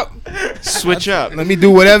 changed. Yep. Switch up. Let me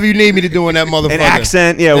do whatever you need me to do in that motherfucker. An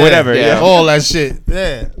accent, yeah, whatever. yeah. Yeah. All that shit.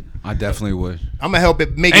 Yeah. I definitely would. I'm gonna help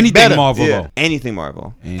it make it Anything better. Marvel Yeah. though. Anything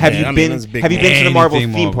Marvel. Yeah, Have I you mean, been? that's big. Have you been to the Marvel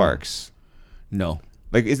Anything theme Marvel. parks? No.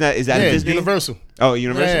 Like, is that Yeah, a Disney? Universal. Oh,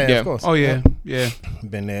 Universal. Yeah, Yeah. of course. Oh yeah, yeah.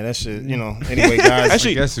 Been there. That shit, Anyway, guys.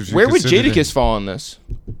 Actually, guess if you where would consider Jadakiss it. fall on this?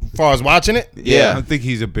 as far as watching it, Yeah. I think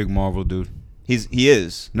he's a big Marvel dude. He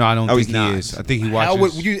is. No, I don't Oh, think he's not. he is. I think he watches. how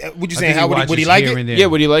would you I saying? think How would he watches like here it? and there. Yeah,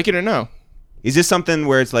 would you like it or no? Is this something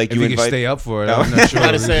where it's like If you he can invite? stay up for it, Oh. I'm not sure. He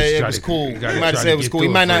might have We said just it try was to- cool. we gotta He might have try said to it was get cool. He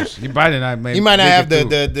through might it not- first. He might not. He might not have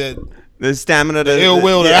the the stamina, the to ill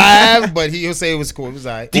will that yeah. I have, but he'll say it was cool. It was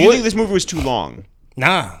alright. Did you think this movie was too long?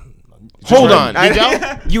 Nah, Hold on. I- Did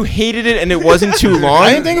y'all? You hated it and it wasn't too long?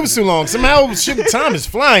 I didn't think it was too long. Somehow, shit, time is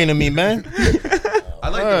flying to me, man. I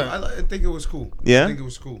like it. I think it was cool. Yeah? I think it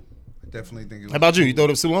was cool. I definitely think it was. How about you? You thought it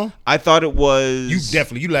was too long? I thought it was.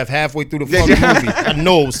 You left halfway through the fucking movie. I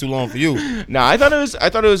know it was too long for you. No, I thought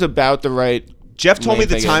it was about the right. Jeff told me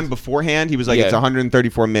the Length, I time guess. beforehand. He was like, Yeah. it's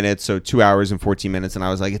 134 minutes, so 2 hours and 14 minutes. And I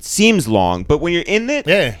was like, it seems long. But when you're in it,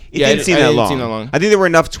 Yeah. it didn't seem I that didn't long. seem that long. I think there were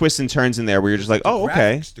enough twists and turns in there where you're just like, oh,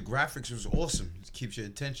 okay. The graphics was awesome. It keeps your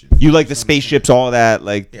attention. You like the spaceships, all that.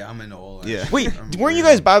 Like, Yeah, I'm into all that. Yeah. shit. Wait, I'm weren't you really-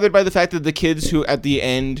 guys bothered by the fact that the kids who at the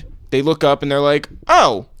end they look up and they're like,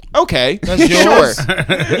 "Oh, okay, That's yours? sure,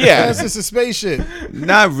 yeah." That's just a spaceship.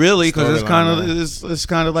 Not really, because it's Storyline, kind man. of it's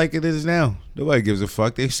kind of like it is now. Nobody gives a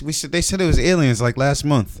fuck. They said it was aliens like last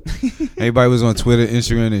month. Everybody was on Twitter,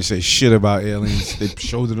 Instagram. They say shit about aliens. They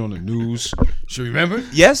showed it on the news. You remember?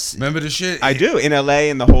 yes, Remember the shit? I do. In LA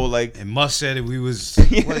and the whole, like, And Musk said it. We was.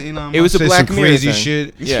 What, you know, It was Musk a said Black some Mirror crazy thing.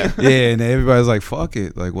 shit. Yeah. Yeah, and everybody's like, "Fuck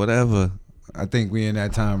it," like whatever. I think we in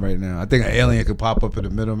that time right now. I think an alien could pop up in the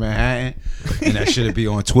middle of Manhattan, and that shit would be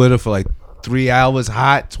on Twitter for like 3 hours,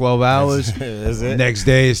 hot, 12 hours. That's it. Next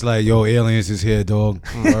day, it's like, "Yo, aliens is here, dog."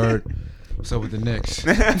 Word. What's up with the Knicks?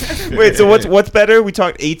 wait, so what's better? We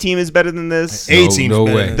talked A-Team is better than this? No, 18's no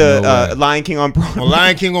better. way. The No way. Lion King on Broadway. Well,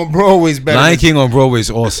 Lion King on Broadway's better. Lion King on Broadway is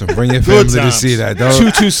awesome. Bring your Good family to times. see that, dog.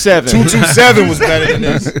 227. 227 was better than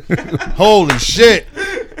this. Holy shit.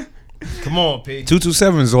 Come on, P.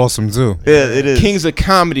 227 is awesome too. Yeah, it is. King's of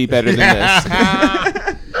Comedy better than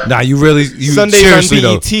this. Nah, you Sundays on seriously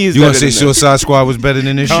though. BET is You want better to say than this. Suicide Squad was better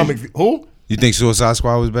than this Comic, shit? who? You think Suicide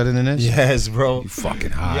Squad was better than this? Yes, bro. You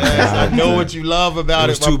fucking high. Yes, I know what you love about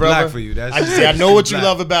It it, was my too brother. black for you. That's- I just say I know what too you black.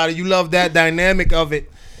 love about it. You love that dynamic of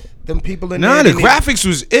it. Them people in Nah, there. the graphics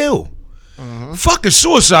was ill. Fucking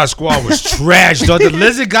Suicide Squad was trash, dog. The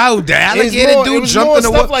lizard guy who the alligator It dude was jumped more in the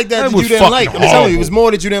stuff water. like that that was you didn't fucking like. I'm telling you, it horrible. was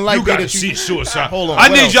more that you didn't like. You gotta that see Suicide. Hold on, I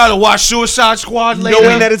what need else? y'all to watch Suicide Squad later.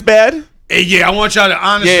 Knowing that it's bad? hey, yeah, I want y'all to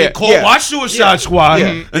honestly watch Suicide Squad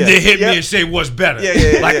and then hit me and say what's better.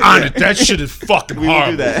 Honest, that shit is fucking horrible. We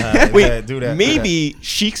will do that. Wait, do that. Maybe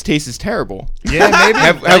Sheik's taste is terrible. Yeah, maybe.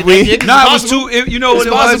 Have we? Nah, it was too. You know what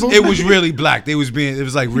it possible. was? It was really black. It was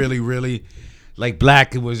like really. Like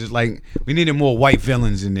black, it was just like we needed more white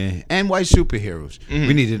villains in there and white superheroes.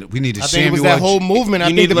 We needed. I think it was that whole movement.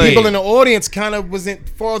 I think the people in the audience kind of wasn't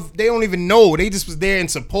for. They don't even know. They just was there in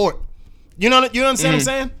support. You know what I'm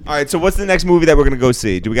saying? All right. So what's the next movie that we're gonna go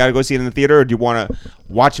see? Do we gotta go see it in the theater, or do you want to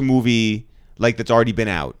watch a movie like that's already been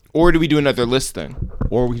out? Or do we do another list thing?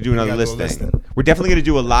 Or we can do another list thing. We're definitely gonna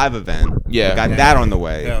do a live event. Yeah, we got that on the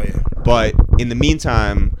way. Hell yeah. But in the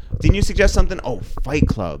meantime, didn't you suggest something? Oh, Fight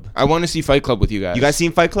Club. I want to see Fight Club with you guys. You guys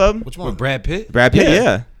seen Fight Club? Which one? With Brad Pitt? Brad Pitt,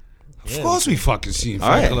 yeah. Of course we fucking seen All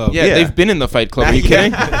Fight right. Club. Yeah, they've been in the Fight Club. Are you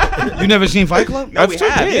kidding? You never seen Fight Club? No, we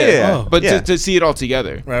have. Yeah. But Yeah. to see it all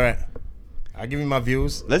together. Right. I'll give you my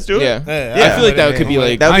views. Let's do it. Yeah. Yeah, I feel like that could be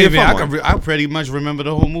like. That would be a fun one. I pretty much remember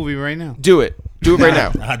the whole movie right now. Do it. Do it right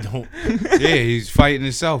now. I don't. Yeah, he's fighting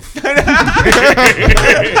himself. He's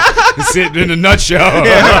sitting in a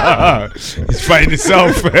nutshell. He's fighting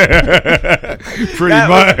himself. Pretty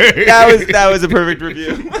much. That was a perfect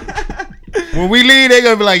review. When we leave, they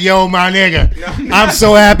gonna be like, "Yo, my nigga, I'm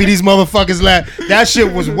so happy these motherfuckers laugh. That shit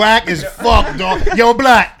was whack as fuck, dog. Yo,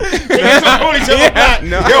 Black. That's what only tell Black.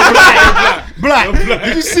 No. Yo, Black.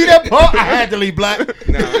 Did you see that part? I had to leave Black.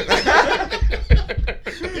 No.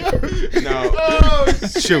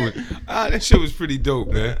 That shit was pretty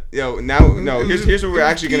dope, man. Yo, here's what we're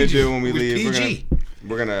actually gonna do when we leave. PG.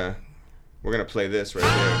 We're gonna play this right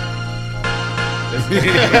here.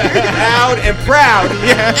 Loud and proud.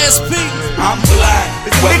 Yeah. SP. I'm black.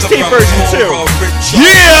 It's a mixtape version too.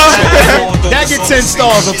 Yeah. That get 10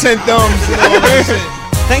 stars or 10 thumbs. You know what I'm saying?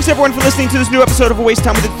 Thanks everyone for listening to this new episode of A Waste of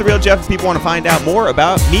Time with It's The Real Jeff. If people want to find out more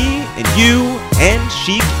about me and you and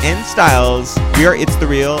Sheek and Styles, we are It's The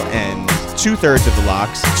Real, and 2/3 of the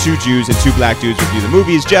LOX, 2 Jews and 2 black dudes review the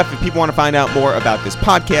movies. Jeff, if people want to find out more about this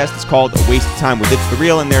podcast, it's called A Waste of Time with It's The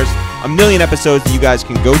Real, and there's a million episodes that you guys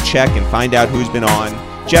can go check and find out who's been on.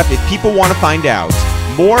 Jeff, if people want to find out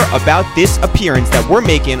more about this appearance that we're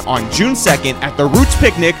making on June 2nd at the Roots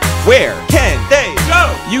Picnic, where can they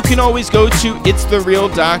go? You can always go to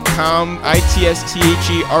itsthereal.com,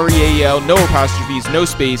 ITSTHEREAL, no apostrophes, no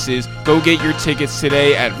spaces. Go get your tickets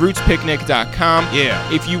today at rootspicnic.com. Yeah.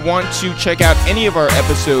 If you want to check out any of our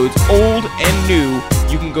episodes, old and new,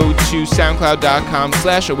 you can go to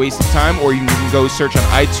soundcloud.com/awastedtime, or you can go search on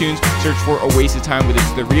iTunes, search for A Waste of Time with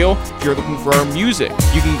It's The Real. If you're looking for our music,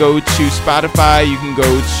 you can go to Spotify, you can go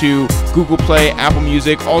to Google Play, Apple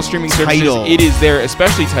Music, all streaming services. Tidal. It is there,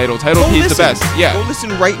 especially Tidal. Tidal is the best. Yeah. Go listen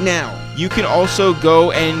right now. You can also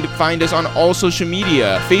go and find us on all social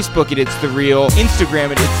media. Facebook at It's The Real,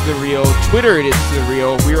 Instagram at It's The Real, Twitter at It's The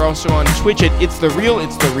Real. We're also on Twitch at It's The Real,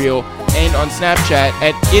 and on Snapchat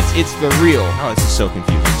at It's The Real. Oh, this is so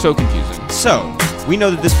confusing. So confusing. So, we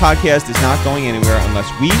know that this podcast is not going anywhere unless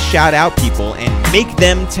we shout out people and make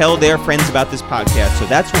them tell their friends about this podcast. So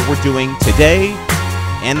that's what we're doing today,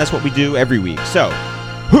 and that's what we do every week. So,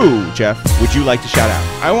 who, Jeff, would you like to shout out?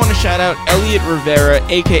 I want to shout out Elliot Rivera,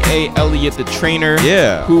 a.k.a. Elliot the Trainer.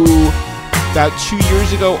 Yeah. Who about 2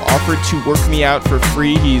 years ago offered to work me out for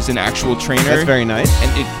free. He's an actual trainer. That's very nice.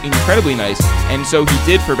 And incredibly nice. And so he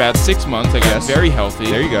did for about 6 months. I got very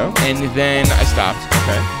healthy. There you go. And then I stopped.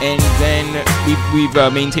 Okay. And then we've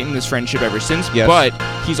maintained this friendship ever since. Yes. But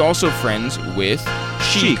he's also friends with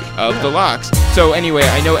Sheek of Yeah. the LOX. So anyway,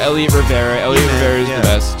 I know Elliot Rivera. Elliot Rivera is the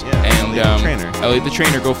best. Yeah. And Elliot the Trainer. Elliot the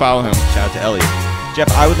Trainer, go follow him. Shout out to Elliot.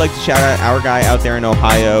 Jeff, I would like to shout out our guy out there in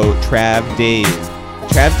Ohio, Trav Dave.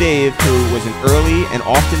 Trav Dave, who was an early and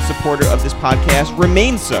often supporter of this podcast,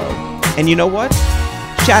 remains so. And you know what?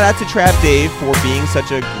 Shout out to Trav Dave for being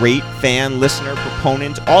such a great fan, listener,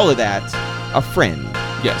 proponent, all of that, a friend.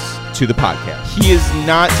 Yes. To the podcast. He is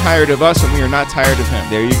not tired of us, and we are not tired of him.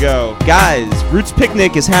 There you go. Guys, Roots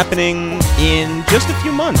Picnic is happening in just a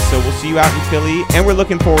few months, so we'll see you out in Philly, and we're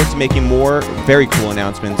looking forward to making more very cool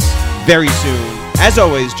announcements very soon. As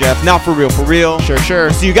always, Jeff, not for real, for real.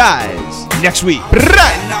 Sure. See you guys next week.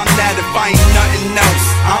 And I'm that if I ain't nothing else.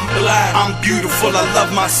 I'm black, I'm beautiful, I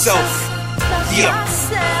love myself. Yeah.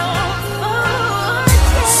 So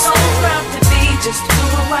proud to be just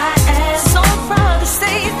who I am. So proud to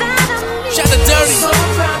say that I'm me. Shout out Dirty, So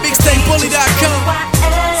proud to be just mixtapebully.com. who I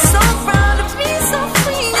am. So proud to be so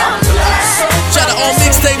free. I'm black. Shout out all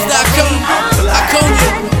mixtapes.com.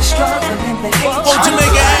 Iconia, Old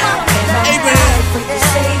Jamaica, Abraham,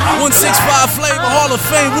 165 Flavor Hall of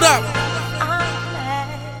Fame. What up?